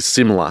is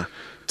similar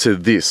to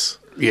this.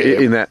 Yeah.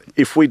 In that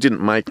if we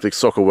didn't make the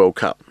Soccer World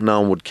Cup,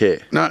 no one would care.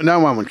 No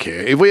one would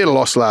care. If we had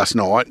lost last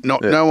night, no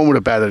one would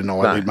have batted an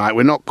eyelid, mate.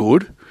 We're not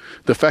good.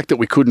 The fact that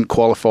we couldn't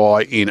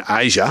qualify in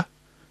Asia,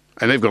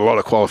 and they've got a lot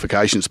of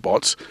qualification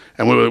spots,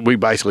 and we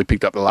basically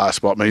picked up the last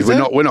spot. Means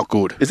we're not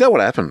good. Is that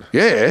what happened?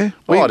 Yeah,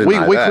 I didn't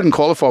know we that. couldn't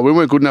qualify. We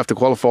weren't good enough to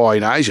qualify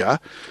in Asia,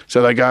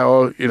 so they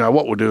go,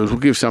 what we'll do is we'll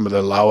give some of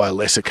the lower,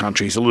 lesser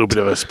countries a little bit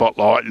of a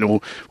spotlight, and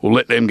we'll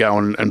let them go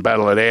and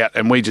battle it out.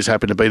 And we just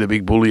happen to be the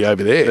big bully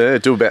over there. Yeah,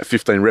 do about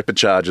 15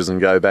 repercharges and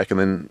go back, and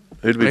then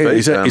who do we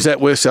beat? Is that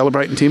worth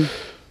celebrating, Tim?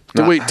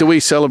 Do we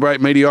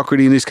celebrate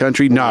mediocrity in this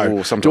country?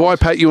 No. sometimes. Do I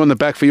pat you on the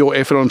back for your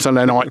effort on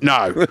Sunday night?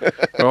 No.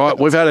 All right,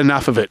 we've had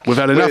enough of it. We've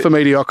had enough of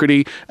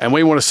mediocrity, and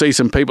we want to see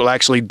some people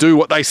actually do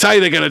what they say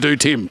they're going to do,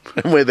 Tim.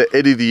 We're the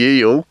Eddie the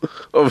Eel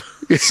of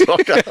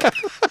soccer.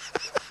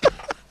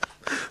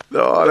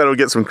 Oh, that'll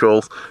get some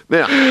calls.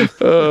 Now,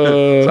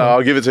 so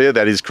I'll give it to you.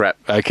 That is crap.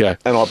 Okay.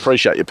 And I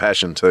appreciate your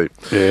passion too.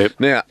 Yeah.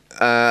 Now,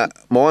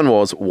 mine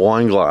was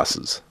wine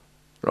glasses,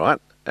 right?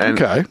 And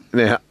Okay.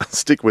 Now,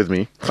 stick with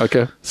me.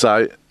 Okay.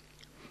 So,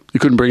 You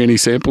couldn't bring any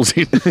samples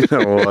in.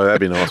 oh, that'd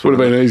be nice. Would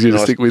have been easier to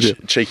stick with you.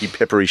 Cheeky,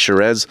 peppery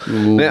Shiraz.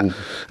 Ooh.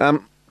 Now,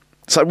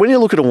 so when you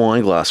look at a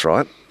wine glass,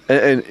 right,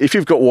 and if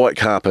you've got white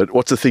carpet,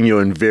 what's the thing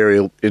you're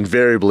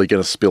invariably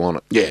going to spill on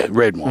it? Yeah,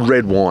 red wine.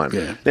 Red wine.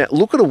 Yeah. Now,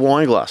 look at a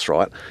wine glass,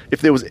 right?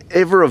 If there was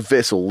ever a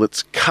vessel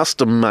that's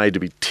custom made to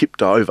be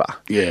tipped over,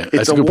 Yeah, it's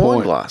that's a a good wine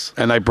point. glass.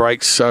 And they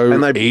break so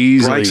And they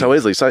easily. break so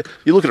easily. So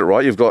you look at it,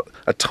 right? You've got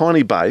a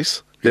tiny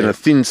base, then a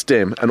thin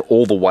stem, and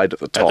all the weight at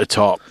the top. At the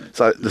top.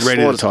 So the Ready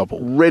to slider's topple.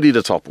 Ready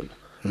to topple.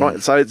 Right.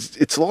 So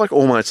it's like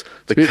almost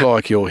the It's a bit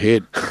like your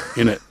head,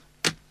 isn't it?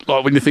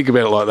 Like when you think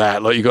about it like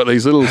that, like you got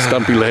these little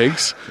stumpy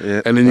legs,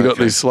 Yeah, and then you got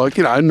okay. this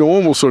a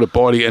normal sort of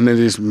body, and then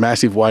this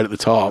massive weight at the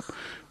top.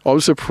 I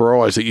was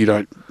surprised that you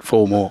don't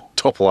fall more.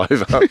 topple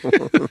over.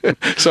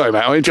 Sorry, mate,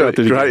 I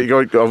interrupted you. Great,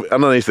 you got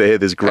underneath the head.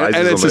 There's grazes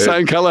And it's on the the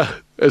same colour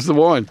as the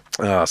wine.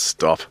 Oh,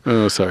 stop.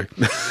 Oh, sorry.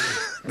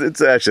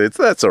 That's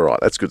all right.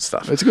 That's good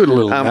stuff. It's a good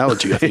little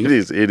analogy, I think.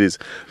 It is.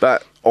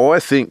 But I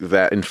think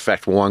that, in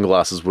fact, wine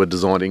glasses were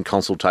designed in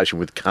consultation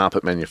with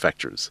carpet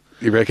manufacturers.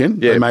 You reckon?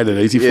 They made it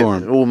easy for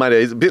them. Well, made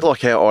it easy. A bit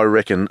like how I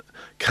reckon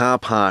car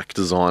park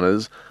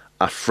designers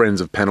are friends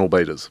of panel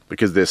beaters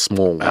because they're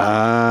small.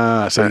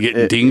 Ah, so you're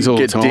getting dings all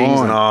the time. Dings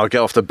and,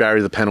 go off to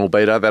Barry the panel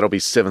beater. That'll be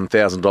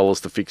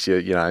 $7,000 to fix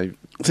your,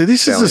 So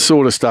this is the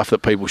sort of stuff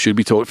that people should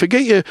be talking.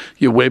 Forget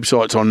your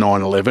websites on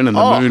 9/11 and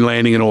the moon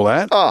landing and all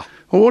that. Oh.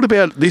 Well, what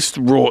about this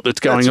rot that's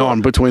going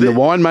on between the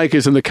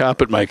winemakers and the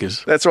carpet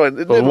makers? That's right.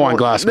 Or the wine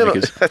glass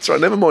makers. That's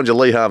right. Never mind your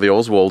Lee Harvey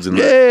Oswald's in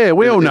there. Yeah,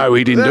 we all know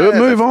he didn't do it.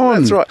 Move on.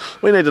 That's right.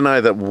 We need to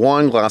know that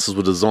wine glasses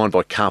were designed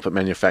by carpet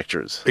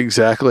manufacturers.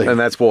 Exactly. And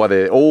that's why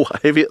they're all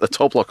heavy at the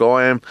top like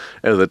I am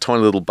and with a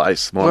tiny little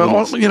base.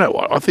 Well, you know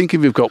what? I think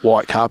if you've got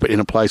white carpet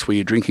in a place where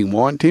you're drinking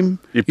wine, Tim,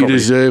 you probably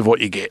deserve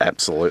what you get.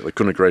 Absolutely.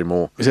 Couldn't agree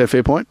more. Is that a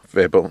fair point?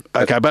 Fair point.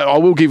 Okay, but I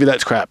will give you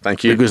that's crap.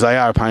 Thank you. Because they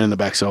are a pain in the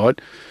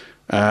backside.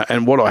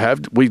 And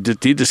what we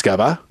did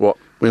discover What?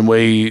 when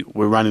we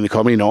were running the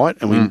comedy night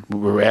and we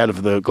were out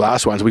of the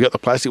glass ones, we got the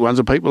plastic ones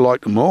and people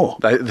liked them more.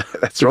 That's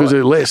because right.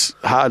 they're less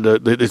hard to,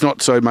 there's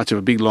not so much of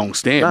a big long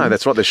stem. No,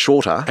 that's right. They're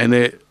shorter. And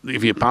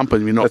if you pump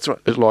them, you're not That's right.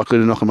 as likely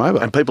to knock them over.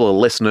 And people are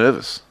less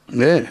nervous.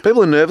 Yeah.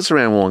 People are nervous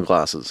around wine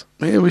glasses.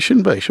 Yeah, we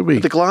shouldn't be, should we?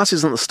 The glass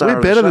isn't the star We're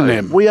of the show. better than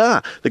them. We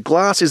are. The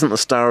glass isn't the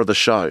star of the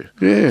show.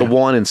 Yeah. The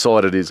wine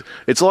inside it is.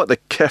 It's like the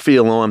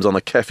kaffir limes on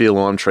the kaffir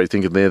lime tree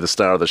thinking they're the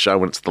star of the show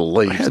when it's the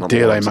leaves. How not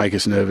dare the they limes. make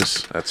us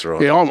nervous? That's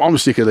right. Yeah, I'm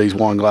sick of these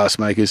wine glass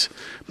makers.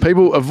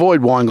 People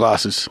avoid wine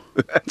glasses.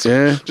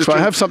 Yeah, Just try drink-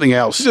 have something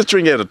else. Just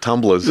drink out of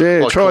tumblers. Yeah,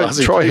 like try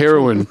classy try people.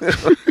 heroin.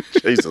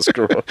 Jesus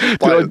Christ.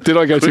 Did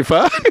I go too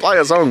far? Play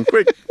a song,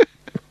 quick.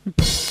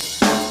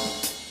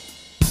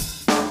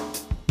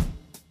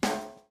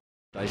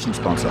 Station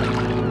sponsor.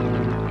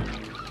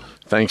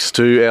 Thanks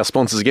to our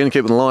sponsors again,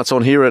 keeping the lights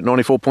on here at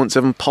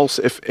 94.7 Pulse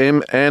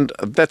FM. And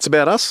that's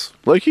about us,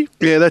 Lukey.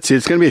 Yeah, that's it.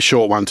 It's going to be a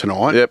short one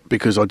tonight. Yep.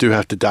 Because I do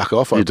have to duck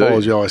off. I You do.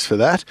 apologise for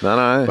that.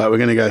 No. But we're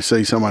going to go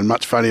see someone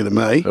much funnier than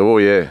me, Oh,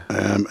 yeah.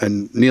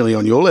 and nearly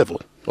on your level.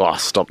 Oh,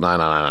 stop.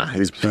 No.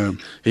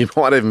 He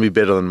might even be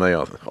better than me.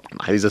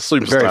 He's a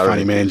superstar. Very funny isn't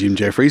he? man, Jim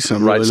Jeffries.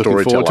 I'm Great really looking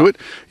forward to storyteller. it.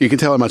 You can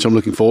tell how much I'm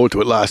looking forward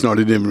to it. Last night I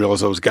didn't even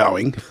realise I was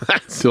going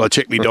until I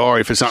checked my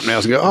diary for something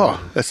else and go, oh,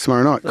 that's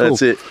tomorrow night. Cool.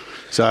 That's it.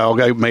 So I'll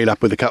go meet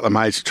up with a couple of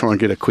mates to try and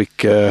get a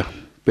quick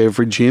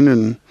beverage in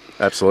and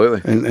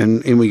Absolutely. and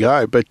in we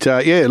go. But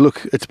yeah,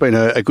 look, it's been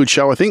a good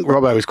show, I think.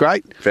 Robbo was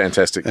great.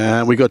 Fantastic.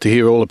 We got to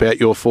hear all about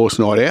your Force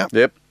Night Out.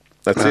 Yep.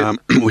 That's it.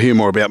 We'll hear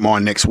more about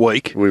mine next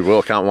week. We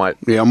will. Can't wait.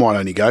 Yeah, I might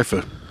only go for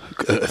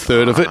a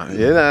third of it.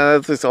 Yeah,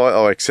 no,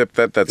 I accept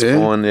that. That's Yeah.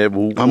 fine. Yeah,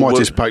 I might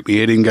just poke my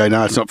head in and go,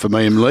 no, it's not for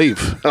me, and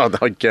leave. Oh,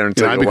 I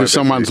guarantee You know, it won't because be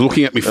someone's for you.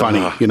 looking at me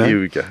funny, you know.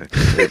 Here we go.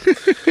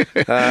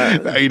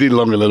 No, you did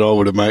longer than I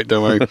would have, mate,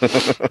 don't worry.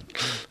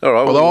 All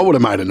right. Although I would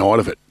have made a night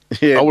of it.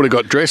 Yeah. I would have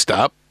got dressed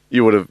up.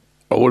 You would have.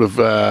 I would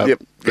have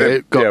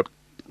Yep. got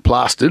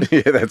plastered.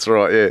 Yeah, that's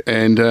right. Yeah.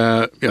 And,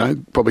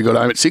 probably got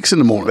home at 6 in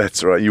the morning.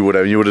 That's right. You would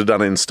have. You would have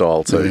done it in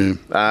style too.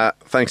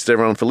 Thanks to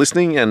everyone for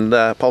listening and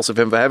Pulse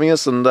FM for having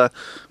us. And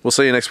we'll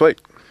see you next week.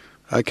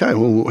 Okay,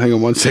 well, hang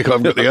on one sec.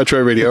 I've got the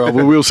outro ready. All right,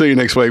 well, we'll see you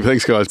next week.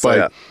 Thanks, guys.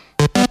 Bye.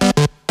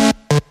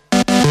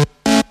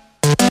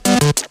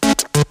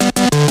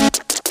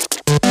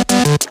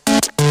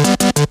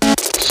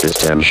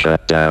 System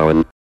shut down.